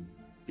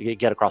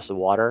across the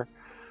water.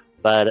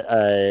 But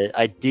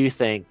I do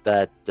think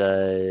that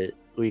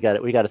we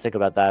got to think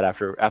about that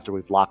after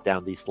we've locked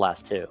down these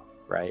last 2,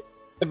 right?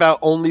 About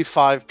only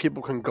 5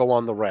 people can go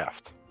on the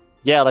raft.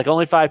 Yeah,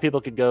 only 5 people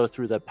could go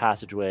through the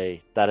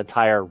passageway. That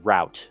entire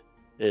route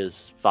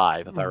is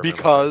 5, if I remember.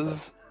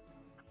 Because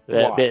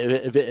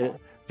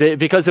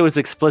because it was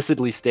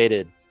explicitly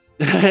stated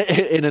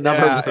in a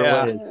number of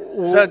different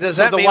ways. So does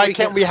that mean why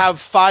can't we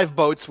have 5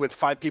 boats with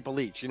 5 people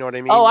each? You know what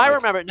I mean? Oh, I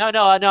remember. No,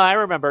 I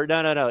remember.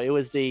 No. It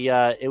was the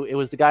it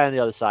was the guy on the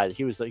other side.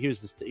 He was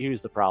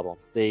the problem.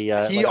 He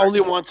only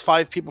wants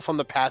 5 people from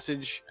the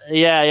passage.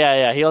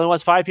 Yeah. He only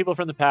wants 5 people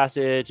from the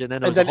passage, and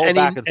then a whole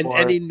back and forth.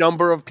 Any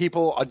number of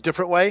people a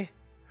different way.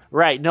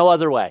 Right, no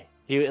other way.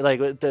 He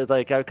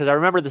because I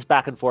remember this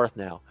back and forth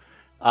now.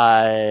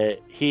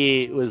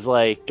 He was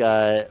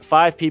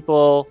 5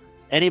 people.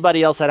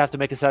 Anybody else, I'd have to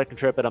make a second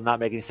trip, and I'm not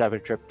making a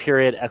second trip.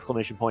 Period!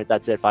 Exclamation point!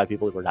 That's it. 5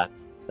 people. We're done.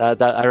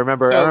 I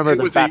remember. I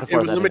remember the back and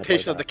forth. It was a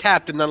limitation of the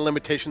captain, not a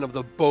limitation of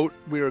the boat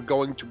we were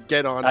going to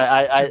get on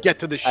to get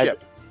to the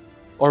ship.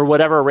 or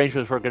whatever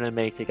arrangements we're going to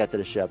make to get to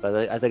the ship.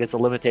 I think it's a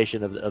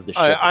limitation of the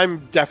ship.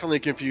 I'm definitely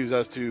confused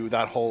as to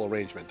that whole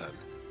arrangement then.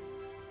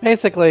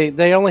 Basically,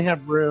 they only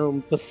have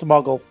room to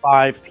smuggle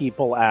 5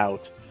 people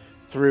out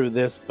through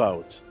this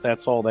boat.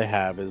 That's all they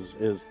have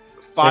is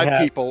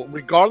 5 people,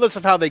 regardless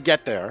of how they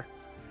get there.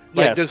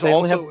 Yes, there's they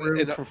only have also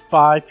room for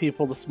 5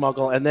 people to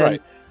smuggle, and then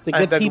to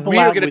get people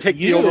out going to take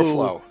the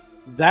overflow.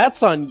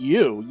 That's on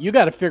you. You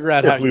got to figure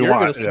out how you're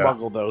going to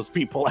smuggle those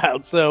people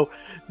out. So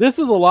this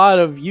is a lot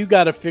of you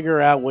got to figure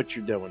out what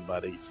you're doing,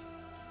 buddies.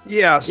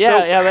 Yeah,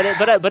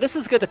 but this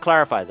is good to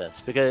clarify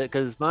this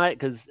because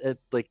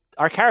like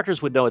our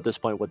characters would know at this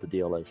point what the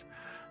deal is.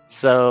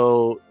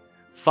 So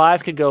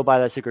 5 can go by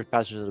that secret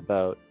passage of the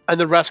boat, and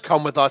the rest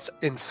come with us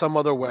in some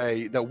other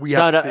way that we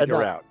have to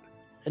figure out.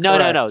 No.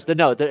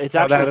 It's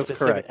actually that is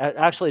correct.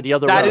 Actually, the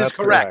other that way. is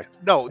correct.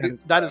 No,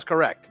 that is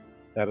correct.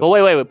 But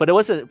wait. But it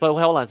wasn't. But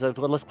hold on. So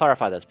let's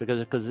clarify this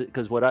because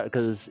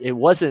it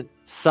wasn't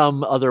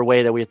some other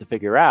way that we have to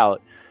figure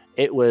out.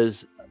 It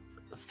was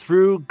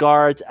through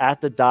guards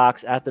at the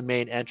docks at the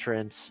main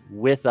entrance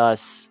with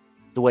us.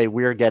 The way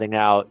we're getting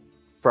out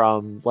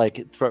from the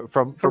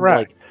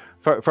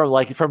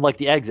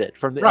exit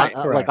from the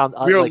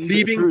we are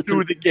leaving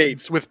through the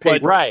gates with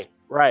papers. Right.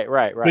 But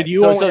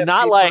so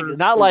not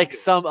like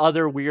some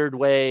other weird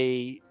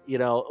way,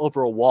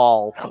 over a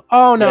wall.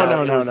 Oh no.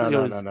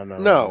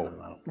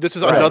 This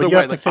is another way. You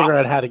have to figure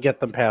out how to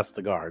get them past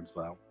the guards,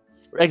 though.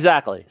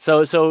 Exactly.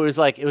 So it was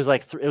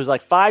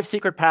like 5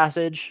 secret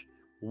passage,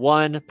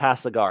 1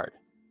 past the guard.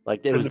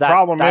 Like it was the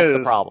problem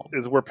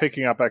is we're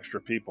picking up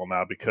extra people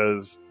now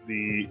because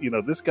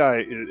this guy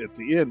at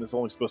the inn is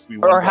only supposed to be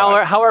 1 or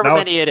guy. however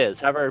many it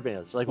is.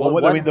 Like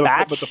one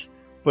batch.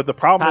 But the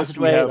problem is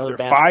there are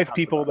 5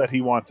 people that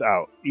he wants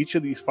out. Each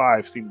of these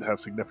 5 seem to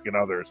have significant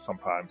others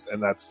sometimes,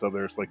 and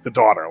there's like the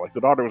daughter. Like the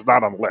daughter was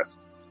not on the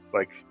list.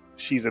 Like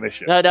she's an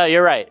issue. No,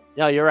 you're right.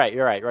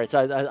 Right.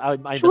 So I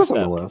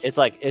misspoke. It's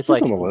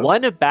like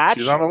one batch.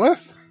 She's on the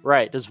list.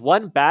 Right. There's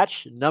 1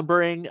 batch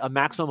numbering a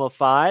maximum of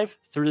 5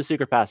 through the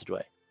secret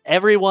passageway.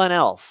 Everyone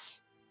else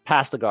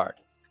past the guard.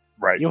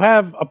 Right. You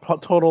have a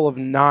total of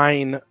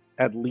 9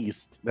 at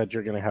least that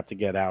you're going to have to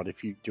get out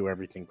if you do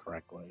everything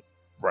correctly.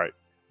 Right.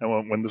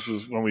 And when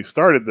we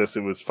started this,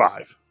 it was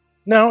 5.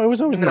 No, it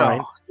was always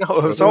 9. No,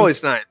 it was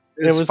always 9.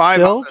 It was 5.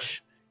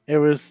 Filch, it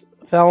was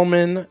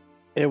Thelman.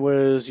 It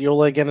was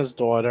Yoleg and his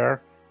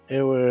daughter.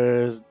 It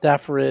was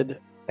Defrid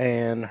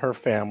and her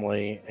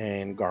family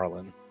and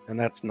Garland. And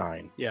that's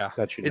 9. Yeah.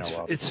 That you know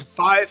of. It's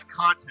 5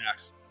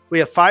 contacts. We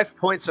have 5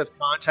 points of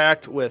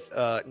contact with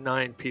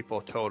 9 people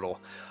total.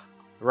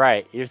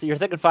 Right. You're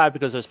thinking 5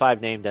 because there's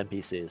 5 named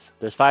NPCs.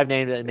 There's 5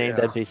 named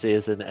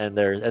NPCs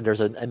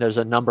and there's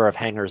a number of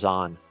hangers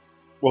on.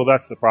 Well,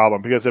 that's the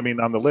problem because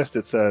on the list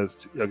it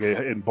says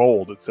in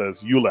bold it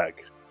says Uleg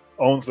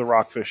owns the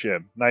Rockfish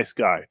Inn. Nice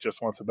guy.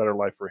 Just wants a better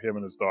life for him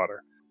and his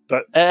daughter.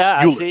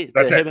 Uleg,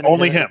 that's it.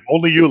 Only him.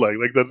 Only Uleg.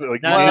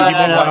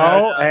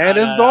 And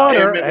his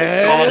daughter.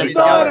 And his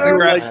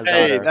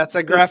daughter. That's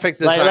a graphic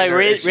designer.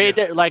 Read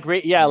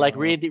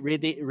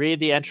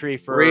the entry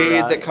for.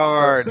 Read the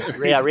card.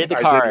 Read the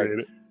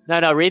card.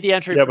 Read the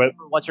entry for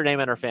what's her name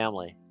and her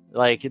family.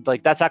 Like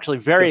that's actually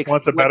very. Just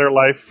wants a better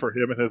life for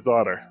him and his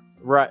daughter.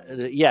 Right.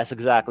 Yes,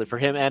 exactly. For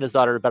him and his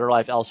daughter, a better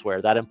life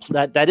elsewhere.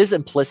 That is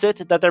implicit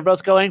that they're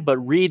both going, but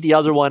read the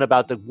other one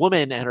about the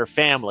woman and her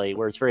family,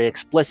 where it's very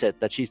explicit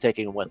that she's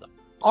taking them with them.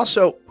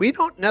 Also, we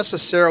don't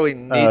necessarily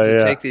need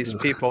to take these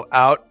people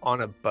out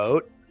on a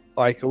boat.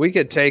 Like we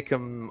could take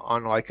them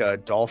on like a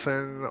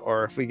dolphin,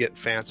 or if we get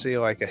fancy,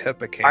 like a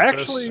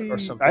hippocampus or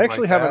something. I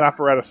actually have an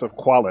apparatus of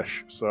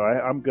Qualish, so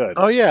I'm good.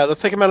 Oh yeah,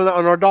 let's take them out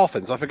on our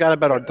dolphins. I forgot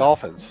about our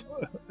dolphins.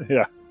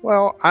 Yeah.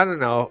 Well, I don't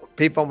know.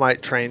 People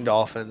might train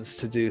dolphins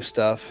to do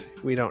stuff.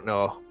 We don't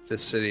know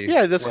this city.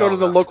 Yeah, let's go to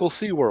the local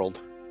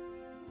SeaWorld.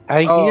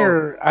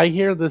 I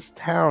hear this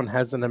town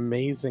has an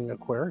amazing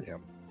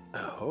aquarium.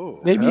 Oh,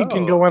 maybe you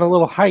can go on a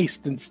little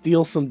heist and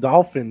steal some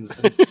dolphins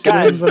and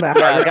swim them out.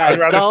 I'd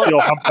rather steal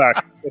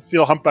humpbacks. Let's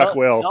steal humpback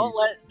whales.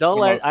 Don't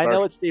let. I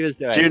know what Steve is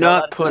doing. Do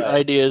not put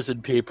ideas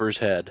in Peeper's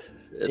head.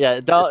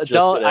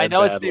 Don't. I know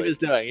what Steve is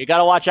doing. You got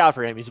to watch out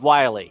for him. He's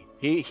wily.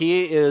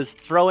 He is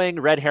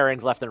throwing red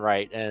herrings left and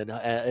right,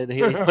 and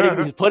he's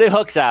putting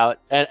hooks out,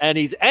 and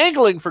he's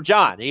angling for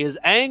John. He is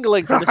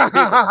angling for Mr.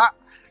 Peeper.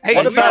 Hey,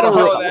 we don't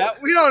know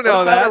that. We don't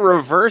know that. A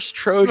reverse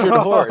Trojan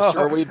horse,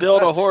 where we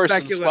build a horse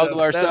and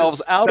smuggle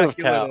ourselves out of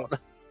town.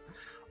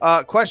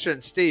 Question,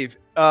 Steve.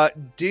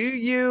 Do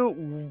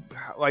you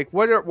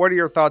what are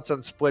your thoughts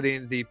on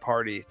splitting the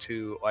party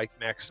to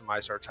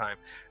maximize our time?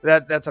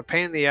 That's a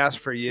pain in the ass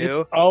for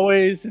you. It's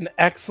always an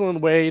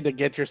excellent way to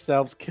get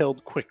yourselves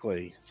killed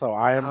quickly. So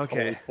I am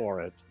totally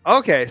for it.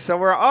 Okay, so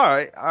we're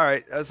all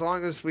right. As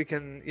long as we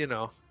can,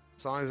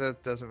 as long as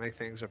that doesn't make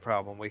things a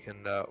problem, we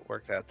can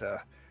work that.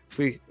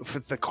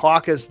 If the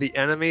clock is the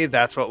enemy,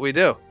 that's what we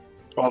do.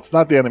 Well, it's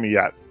not the enemy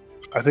yet.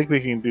 I think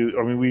we can do.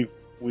 I mean,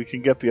 we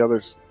can get the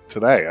others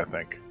today, I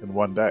think, in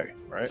one day,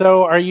 right?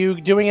 So, are you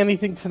doing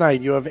anything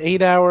tonight? You have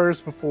 8 hours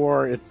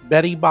before it's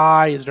Betty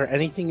Bye. Is there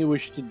anything you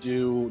wish to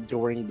do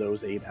during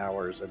those 8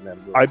 hours? And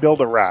then I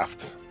build a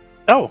raft.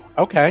 Oh,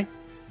 okay.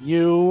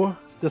 You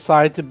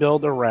decide to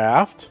build a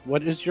raft.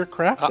 What is your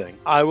crafting?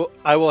 I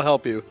will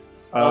help you.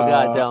 Oh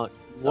God, don't.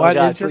 What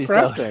God, is your please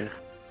don't. crafting?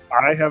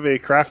 I have a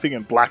crafting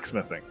and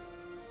blacksmithing.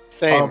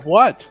 Same. Of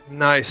what?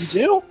 Nice.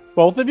 You do?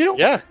 Both of you?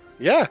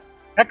 Yeah.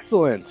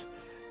 Excellent.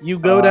 You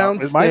go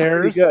Mine's pretty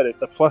downstairs. good.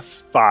 It's a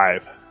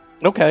 +5.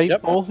 Okay,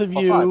 Yep. both of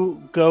All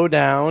you go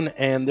down,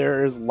 and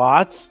there's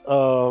lots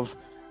of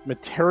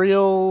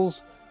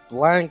materials,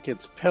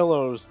 blankets,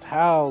 pillows,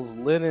 towels,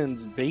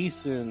 linens,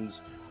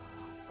 basins,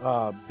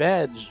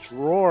 beds,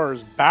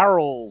 drawers,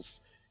 barrels.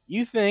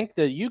 You think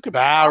that you could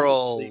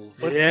probably Barrels.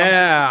 put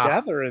Yeah.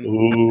 something together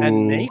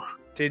and make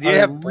Did you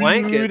have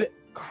blanket? rude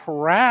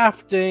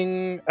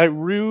crafting a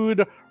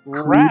rude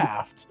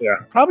raft. Yeah.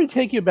 Probably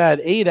take you about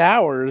 8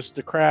 hours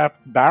to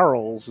craft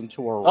barrels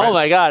into a raft. Oh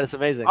my God, it's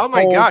amazing. Oh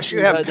my gosh,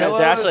 you have They're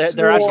pillows,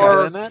 they're actually or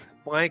doing that.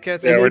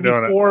 blankets. Yeah, we're Maybe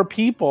doing it. 4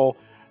 people.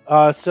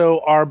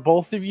 So are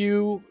both of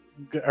you?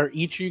 Are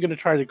each of you going to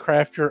try to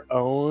craft your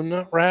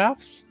own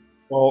rafts?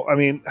 Well, I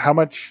mean, how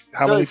many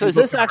So is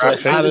people this can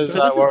actually? craft How it? does So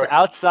that this is work?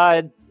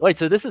 outside. Wait,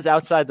 so this is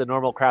outside the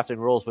normal crafting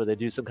rules where they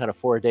do some kind of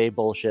 4-day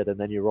bullshit and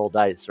then you roll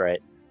dice,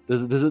 right?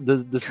 This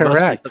must be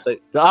Correct. something-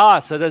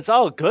 so that's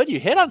good. You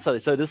hit on something.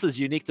 So this is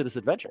unique to this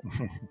adventure.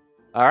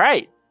 All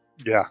right.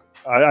 Yeah.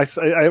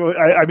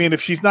 I mean,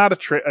 if she's not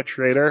a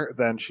trader,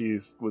 then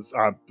was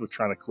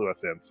trying to clue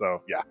us in.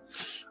 So yeah.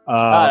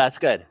 That's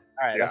good.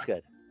 All right, yeah. that's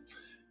good.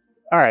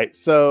 All right.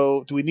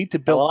 So do we need to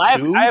build Well,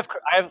 two? I have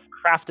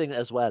crafting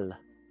as well.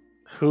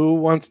 Who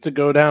wants to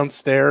go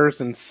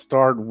downstairs and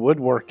start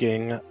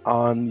woodworking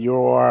on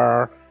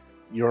your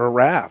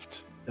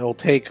raft? It'll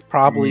take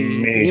probably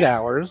Me. 8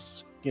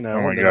 hours. You know,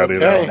 Oh my they God,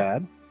 don't yeah. go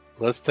bad.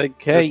 Let's take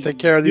Okay,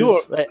 care of these.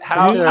 Wait,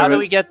 how do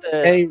we get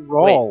the A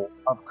roll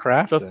of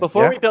crafting.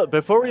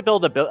 before we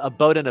build a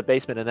boat in a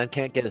basement and then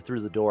can't get it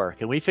through the door?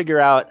 Can we figure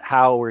out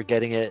how we're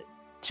getting it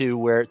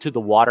to the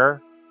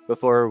water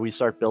before we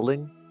start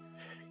building?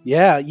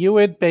 Yeah, you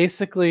would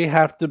basically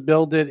have to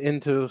build it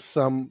into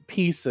some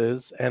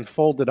pieces and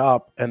fold it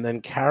up and then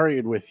carry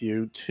it with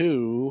you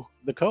to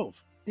the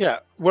cove. Yeah,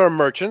 we're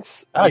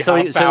merchants. So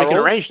we can barrels.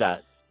 arrange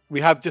that. We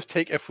have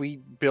if we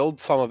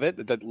build some of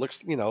it that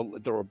looks,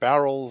 there are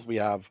barrels. We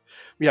have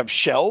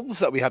shelves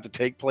that we have to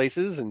take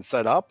places and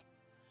set up.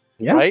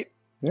 Yeah. Right.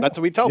 Yeah. That's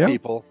what we tell Yeah.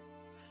 people,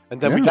 and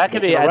then we Yeah. just That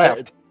could make be it a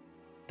raft.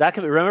 that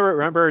could be.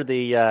 Remember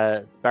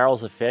the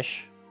barrels of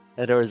fish,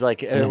 and there was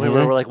like we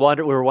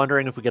Mhm. were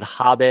wondering if we could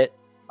hobbit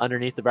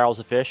underneath the barrels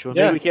of fish. Well,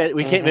 maybe Yeah.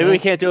 we can't. Maybe we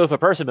can't do it with a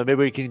person, but maybe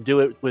we can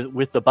do it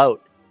with the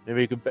boat. Maybe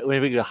we could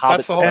hobbit.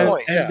 That's the whole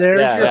point. And Yeah. there's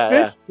Yeah, your yeah,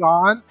 fish,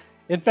 John.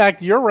 In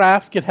fact, your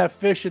raft could have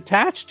fish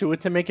attached to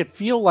it to make it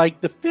feel like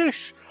the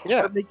fish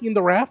Yeah. are making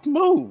the raft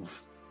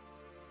move.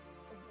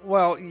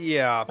 Well,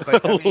 yeah,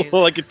 but I mean,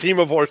 like a team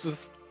of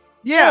horses.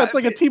 yeah, it's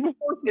like a team of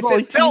horses. If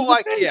only it felt teams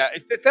like of fish.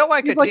 if it felt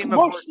like It's a like team of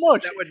mush, horses,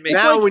 mush. that would make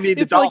Now like- we need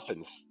the it's like-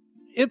 dolphins.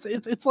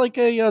 It's like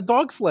a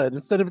dog sled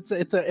instead of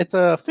it's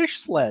a fish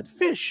sled.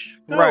 Fish,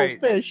 go, Right.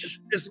 Fish.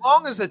 as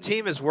long as the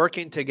team is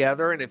working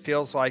together and it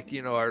feels like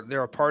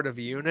they're a part of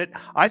a unit.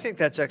 I think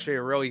that's actually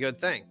a really good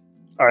thing.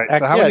 All right.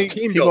 So how Yeah, many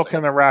team people building.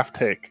 can a raft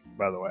take?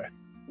 By the way.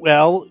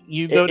 Well,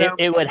 you go down.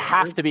 It would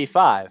have to be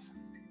 5.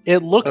 It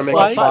looks Gonna make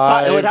like it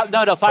five. It would have,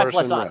 no 5 plus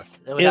person us.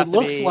 raft. would It have to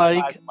looks be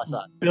like 5 plus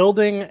us.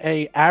 building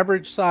a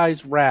average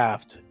size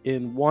raft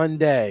in one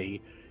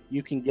day.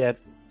 You can get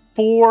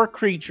 4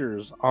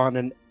 creatures on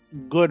a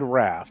good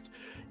raft.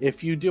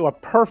 If you do a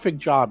perfect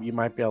job, you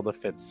might be able to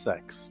fit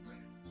 6.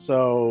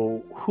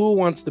 So, who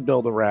wants to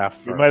build a raft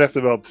first? We might have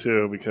to build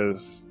 2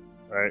 because,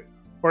 right?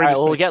 Or All right, just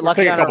well, we make- get we'll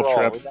lucky take a on our couple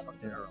roll. trips.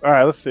 All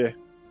right, let's see.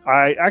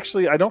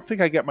 I don't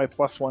think I get my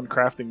 +1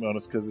 crafting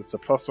bonus because it's a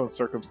 +1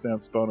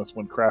 circumstance bonus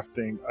when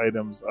crafting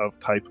items of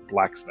type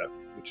blacksmith,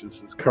 which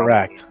is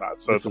Correct. probably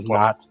not. So This it's is a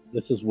plus.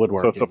 This is So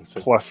woodworking. it's a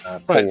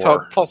 +4. Right. So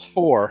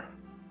 +4.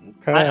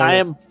 Okay. I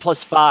am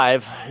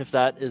 +5 if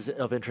that is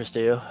of interest to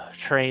you.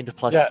 Trained Yeah.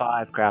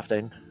 +5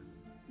 crafting.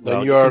 Then Well,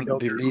 you you are can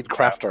build the your lead own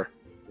raft. crafter.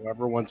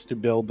 Whoever wants to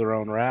build their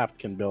own raft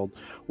can build,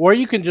 or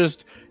you can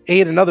just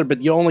aid another.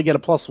 But you only get a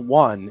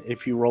 +1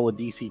 if you roll a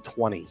DC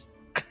 20,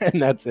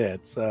 and that's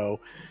it.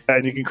 So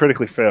And you can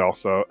critically fail.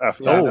 So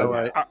F Yeah, that.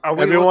 no, Are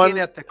we Everyone- looking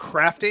at the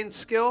crafting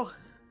skill?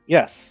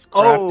 yes,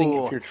 crafting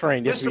Oh, if you're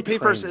trained. if Mr. you're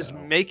Peepers trained, is though.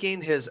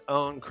 making his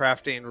own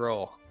crafting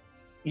roll.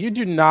 You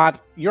do not.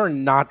 You're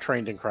not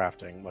trained in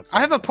crafting. I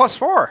have a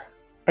 +4.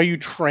 Are you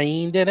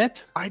trained in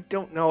it? I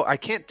don't know. I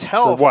can't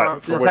tell. For what? From,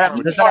 For Does from-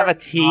 what? that have a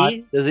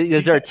T?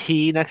 Is there a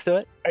T next to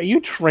it? Are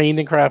you trained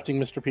in crafting,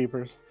 Mr.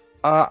 Peepers?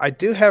 I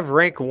do have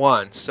rank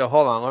 1. So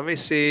hold on. Let me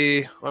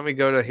see. Let me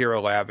go to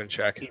Hero Lab and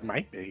check. He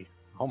might be.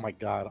 Oh my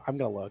god, I'm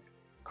gonna look.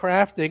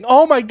 crafting.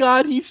 Oh my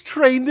God, he's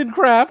trained in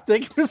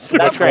crafting. That's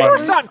great. Of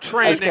course I'm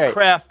trained in That's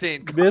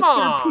crafting. Come Mr.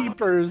 on.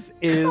 Peepers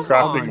is a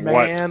Crafting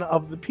what? man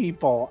of the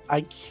people.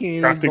 I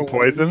can't Crafting believe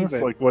poisons?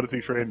 it. Like, what is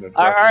he trained in?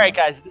 All right,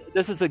 guys.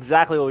 This is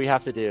exactly what we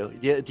have to do.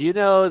 Do you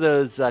know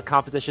those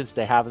competitions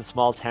they have in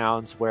small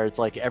towns where it's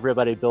like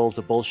everybody builds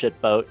a bullshit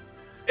boat?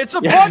 It's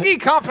a buggy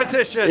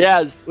competition.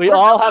 Yes, we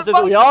all have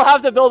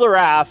to build a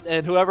raft,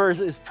 and whoever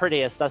is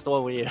prettiest, that's the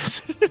one we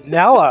use.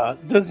 Nella.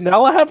 Does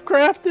Nella have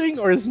crafting,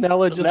 or is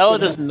Nella just Nella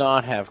gonna- does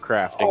not have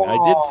crafting.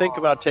 I did think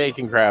about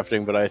taking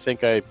crafting, but I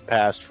think I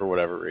passed for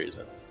whatever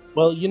reason.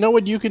 Well, you know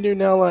what you can do,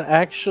 Nella?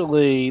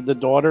 Actually, the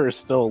daughter is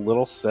still a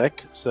little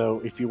sick,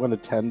 so if you want to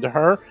tend to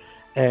her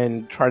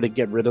and try to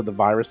get rid of the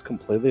virus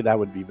completely, that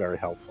would be very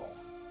helpful.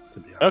 To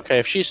be honest. Okay,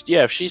 if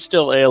she's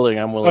still ailing,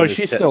 I'm willing to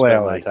she's spend still my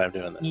ailing. time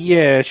doing that.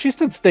 Yeah, she's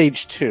still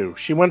stage 2.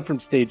 She went from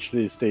stage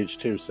 3 to stage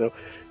 2. So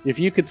if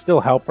you could still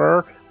help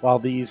her while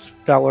these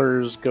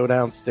fellers go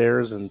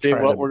downstairs and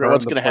try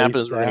What's to going to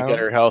happen is we're going to down. get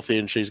her healthy,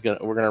 and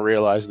we're going to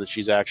realize that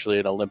she's actually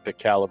an Olympic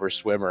caliber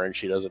swimmer, and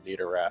she doesn't need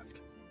a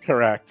raft.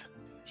 Correct.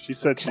 She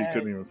said she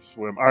couldn't even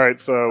swim. All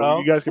right, so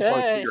you guys can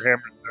probably put your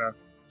hammers down.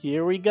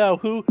 Here we go.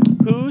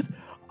 Who's?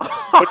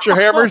 Put your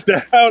hammers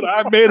down.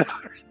 I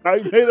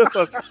made us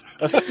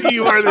a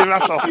seaworthy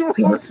vessel.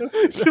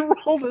 You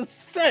rolled a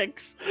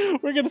 6.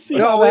 We're gonna see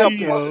how that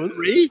goes.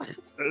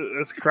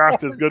 This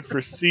craft is good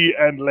for sea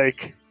and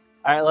lake.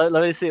 All right,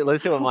 let me see.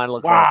 Let's see what mine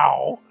looks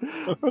Wow.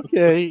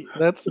 Okay,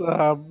 that's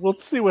we'll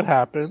see what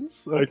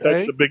happens. I attached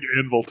Okay. a big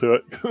anvil to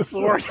it.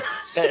 like.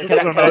 I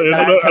don't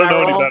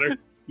know any better.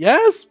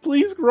 Yes,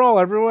 please roll,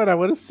 everyone. I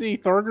want to see.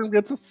 Thorgrim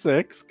gets a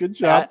 6. Good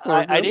job.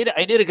 I need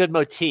a good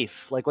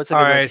motif. Like, what's a good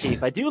All right.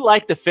 motif? I do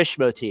like the fish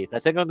motif. I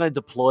think I'm going to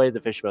deploy the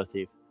fish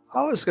motif.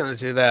 I was going to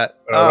do that.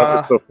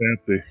 That was so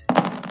fancy.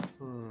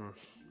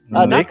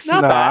 Nix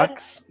not bad.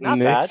 Knox. Not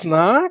Nix bad.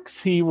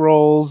 Knox. He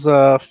rolls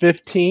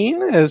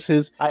 15 as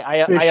his.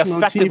 I Fish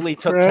effectively motif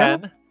took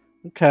crab. 10.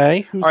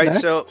 Okay. Who's All right,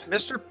 next? so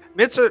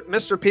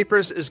Mr.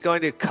 Peepers is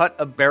going to cut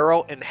a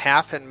barrel in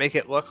half and make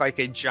it look like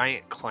a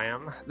giant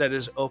clam that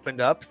is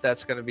opened up.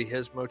 That's going to be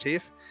his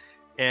motif.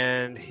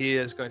 And he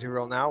is going to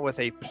roll now with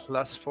a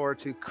 +4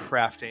 to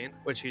crafting,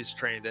 which he's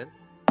trained in.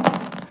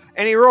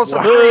 And he rolls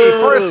a 3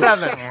 for a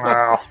 7.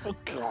 Wow. Oh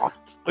God.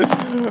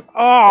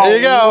 Oh, There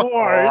you go.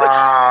 Lord.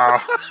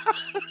 Wow.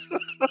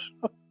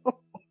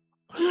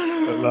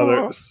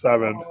 Another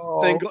 7.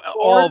 Think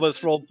all of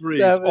us rolled 3s.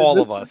 7. All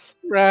This of us.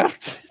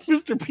 Raft.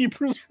 Mr.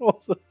 Peepers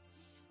rolls a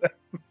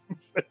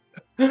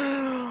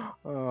 7.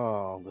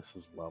 Oh, this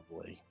is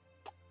lovely.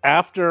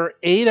 After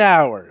 8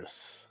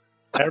 hours,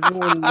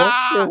 everyone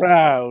looks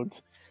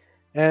around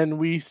and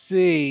we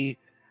see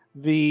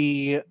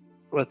the.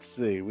 Let's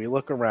see. We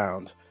look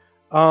around.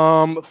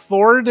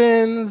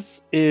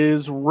 Thornton's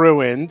is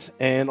ruined,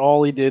 and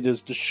all he did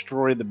is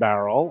destroy the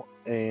barrel,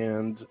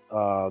 and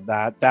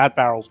that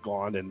barrel's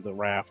gone, and the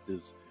raft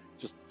is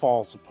just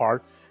falls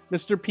apart.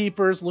 Mr.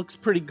 Peepers looks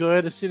pretty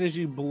good. As soon as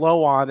you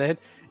blow on it,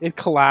 it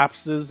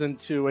collapses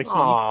into a heap, and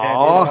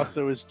Aww. it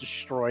also is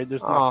destroyed.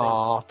 There's nothing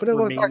Aw, but it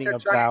looks like remaining a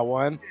of giant that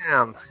one.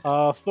 clam.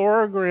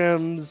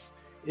 Thorgrim's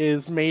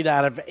is made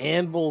out of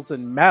anvils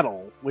and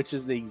metal, which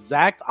is the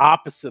exact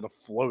opposite of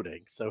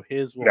floating. So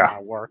his will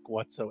not work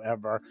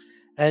whatsoever.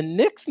 And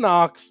Nix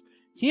Knox,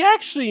 he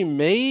actually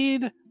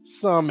made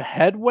some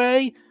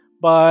headway,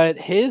 but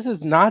his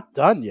is not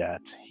done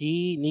yet.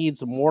 He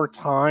needs more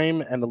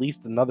time and at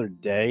least another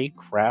day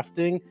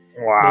crafting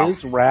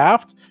his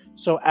raft.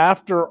 So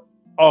after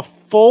a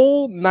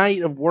full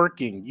night of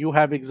working, you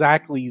have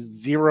exactly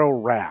 0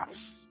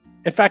 rafts.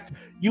 In fact,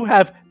 you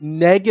have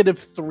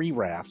 -3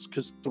 rafts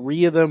because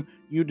 3 of them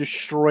you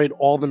destroyed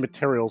all the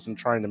materials in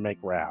trying to make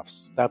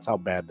rafts. That's how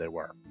bad they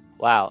were.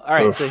 Wow. All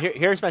right. So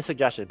here's my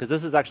suggestion, because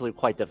this is actually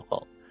quite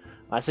difficult.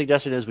 My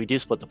suggestion is we do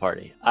split the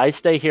party. I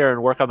stay here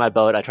and work on my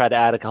boat. I try to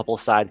add a couple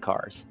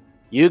sidecars.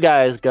 You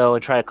guys go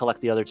and try to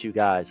collect the other 2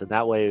 guys, and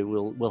that way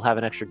we'll have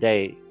an extra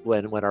day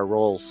when our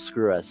rolls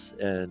screw us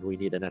and we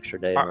need an extra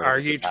day. Are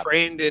you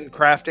trained in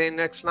crafting,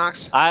 Nix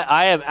Knox?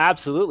 I am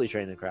absolutely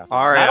trained in crafting.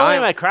 All right, Not only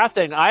am I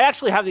crafting, I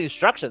actually have the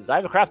instructions. I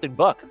have a crafting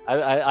book.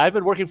 I've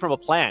been working from a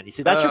plan. You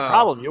see, that's your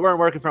problem. You weren't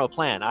working from a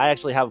plan. I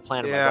actually have a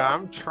plan in my book. Yeah,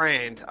 I'm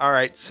trained. All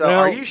right, so Well,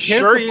 are you here's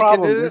sure the you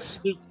problem. can do this?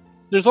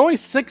 There's only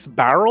 6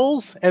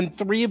 barrels, and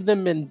 3 of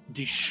them been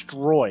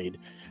destroyed.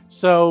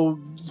 So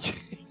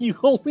you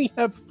only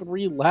have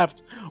 3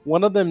 left.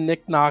 One of them,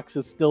 Nick Knox,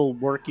 is still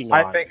working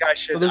on. I think I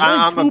should. So there's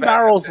I'm only 2 a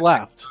barrels better-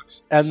 left,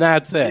 and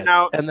that's it. You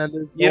know, and then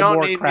there's You no don't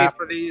more need crap. me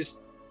for these.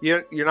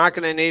 You're not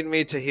going to need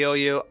me to heal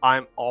you.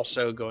 I'm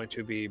also going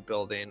to be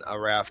building a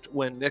raft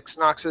when Nix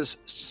Knox's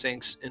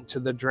sinks into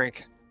the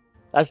drink.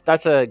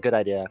 That's a good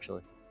idea,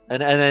 actually.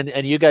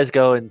 And you guys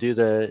go and do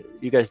the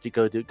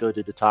go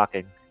do the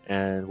talking,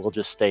 and we'll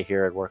just stay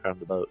here and work on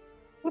the boat.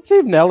 Let's see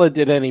if Nella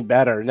did any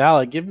better.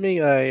 Nella, give me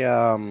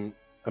a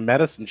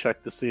medicine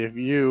check to see if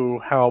you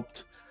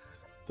helped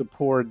the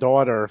poor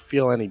daughter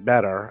feel any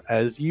better,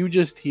 as you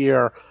just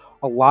hear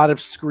a lot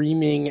of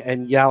screaming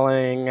and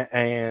yelling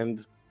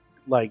and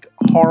like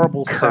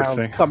horrible sounds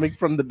Cursing. coming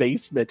from the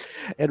basement,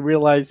 and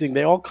realizing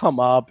they all come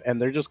up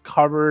and they're just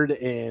covered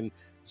in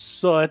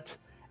soot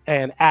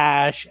and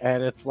ash,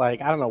 and it's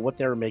like I don't know what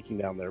they were making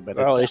down there, but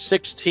Well, a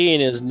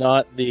 16 is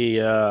not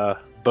the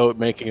boat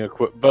making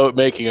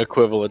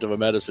equivalent of a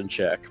medicine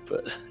check,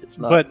 but it's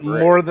not. but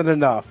great. more than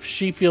enough.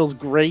 She feels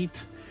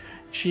great.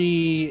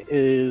 She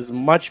is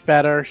much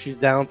better. She's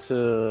down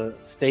to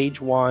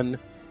stage 1.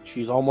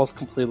 She's almost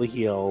completely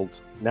healed.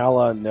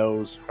 Nella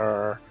knows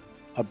her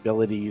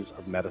abilities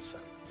of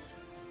medicine.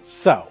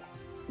 So,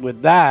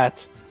 with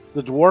that,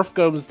 the dwarf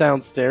goes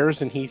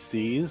downstairs and he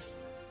sees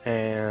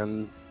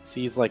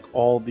like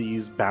all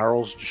these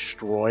barrels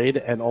destroyed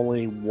and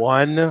only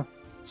one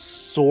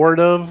sort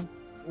of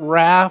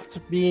raft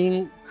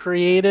being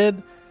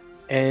created.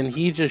 And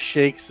he just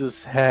shakes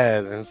his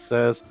head and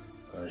says,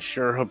 I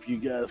sure hope you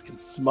guys can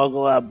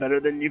smuggle out better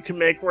than you can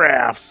make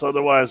rafts.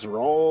 Otherwise, we're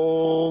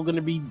all going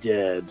to be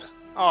dead.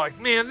 Oh,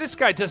 man, this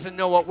guy doesn't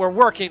know what we're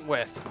working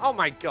with. Oh,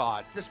 my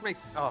God. This makes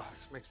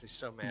me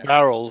so mad.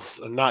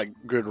 Barrels are not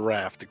good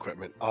raft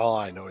equipment. All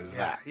I know is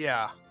that.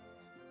 Yeah.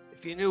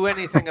 If you knew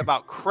anything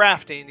about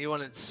crafting, you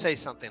wouldn't say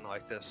something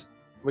like this.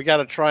 We got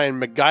to try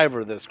and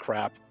MacGyver this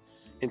crap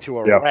into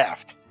a Yep.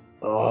 raft.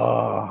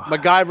 Oh.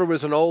 MacGyver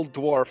was an old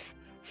dwarf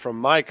from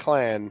my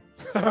clan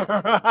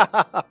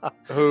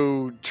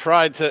who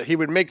he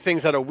would make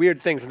things out of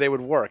weird things and they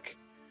would work.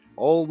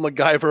 Old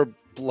MacGyver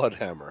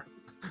Bloodhammer.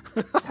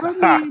 Tell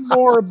me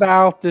more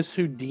about this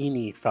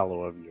Houdini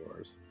fellow of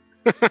yours.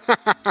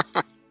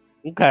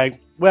 Okay,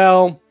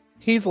 well,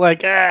 he's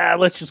like,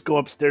 let's just go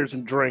upstairs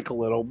and drink a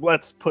little.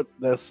 Let's put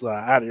this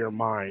out of your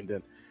mind.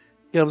 And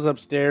goes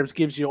upstairs,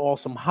 gives you all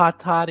some hot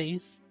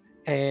toddies.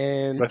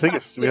 And I think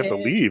we have to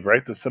leave,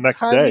 right? That's the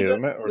next day,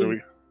 isn't it? Or do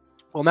we?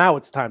 Well, now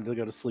it's time to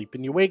go to sleep.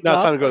 And you wake Now up.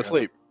 it's time to go to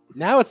sleep.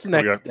 Now it's the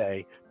next Okay.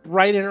 day.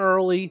 Bright and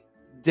early.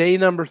 Day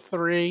number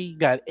 3. You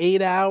got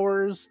 8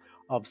 hours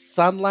of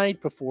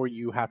sunlight before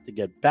you have to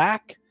get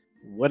back.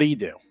 What do you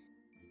do?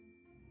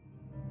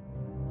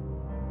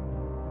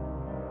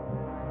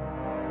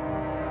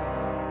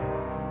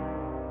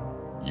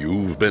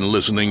 You've been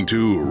listening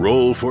to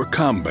Roll for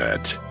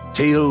Combat,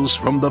 Tales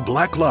from the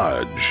Black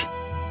Lodge.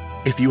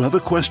 If you have a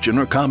question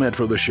or comment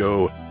for the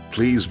show,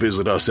 please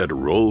visit us at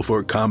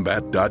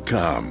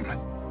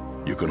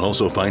rollforcombat.com. You can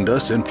also find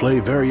us and play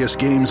various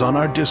games on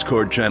our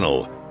Discord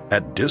channel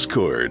at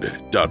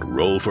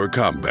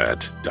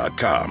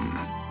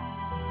discord.rollforcombat.com.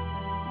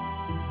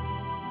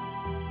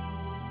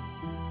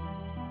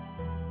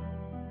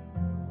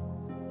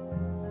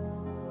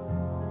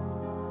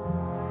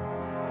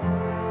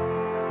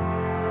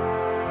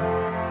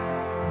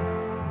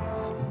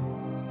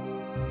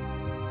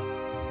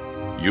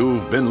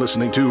 You've been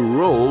listening to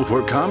Roll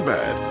for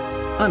Combat.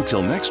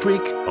 Until next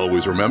week,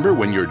 always remember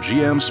when your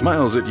GM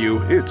smiles at you,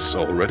 it's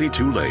already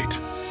too late.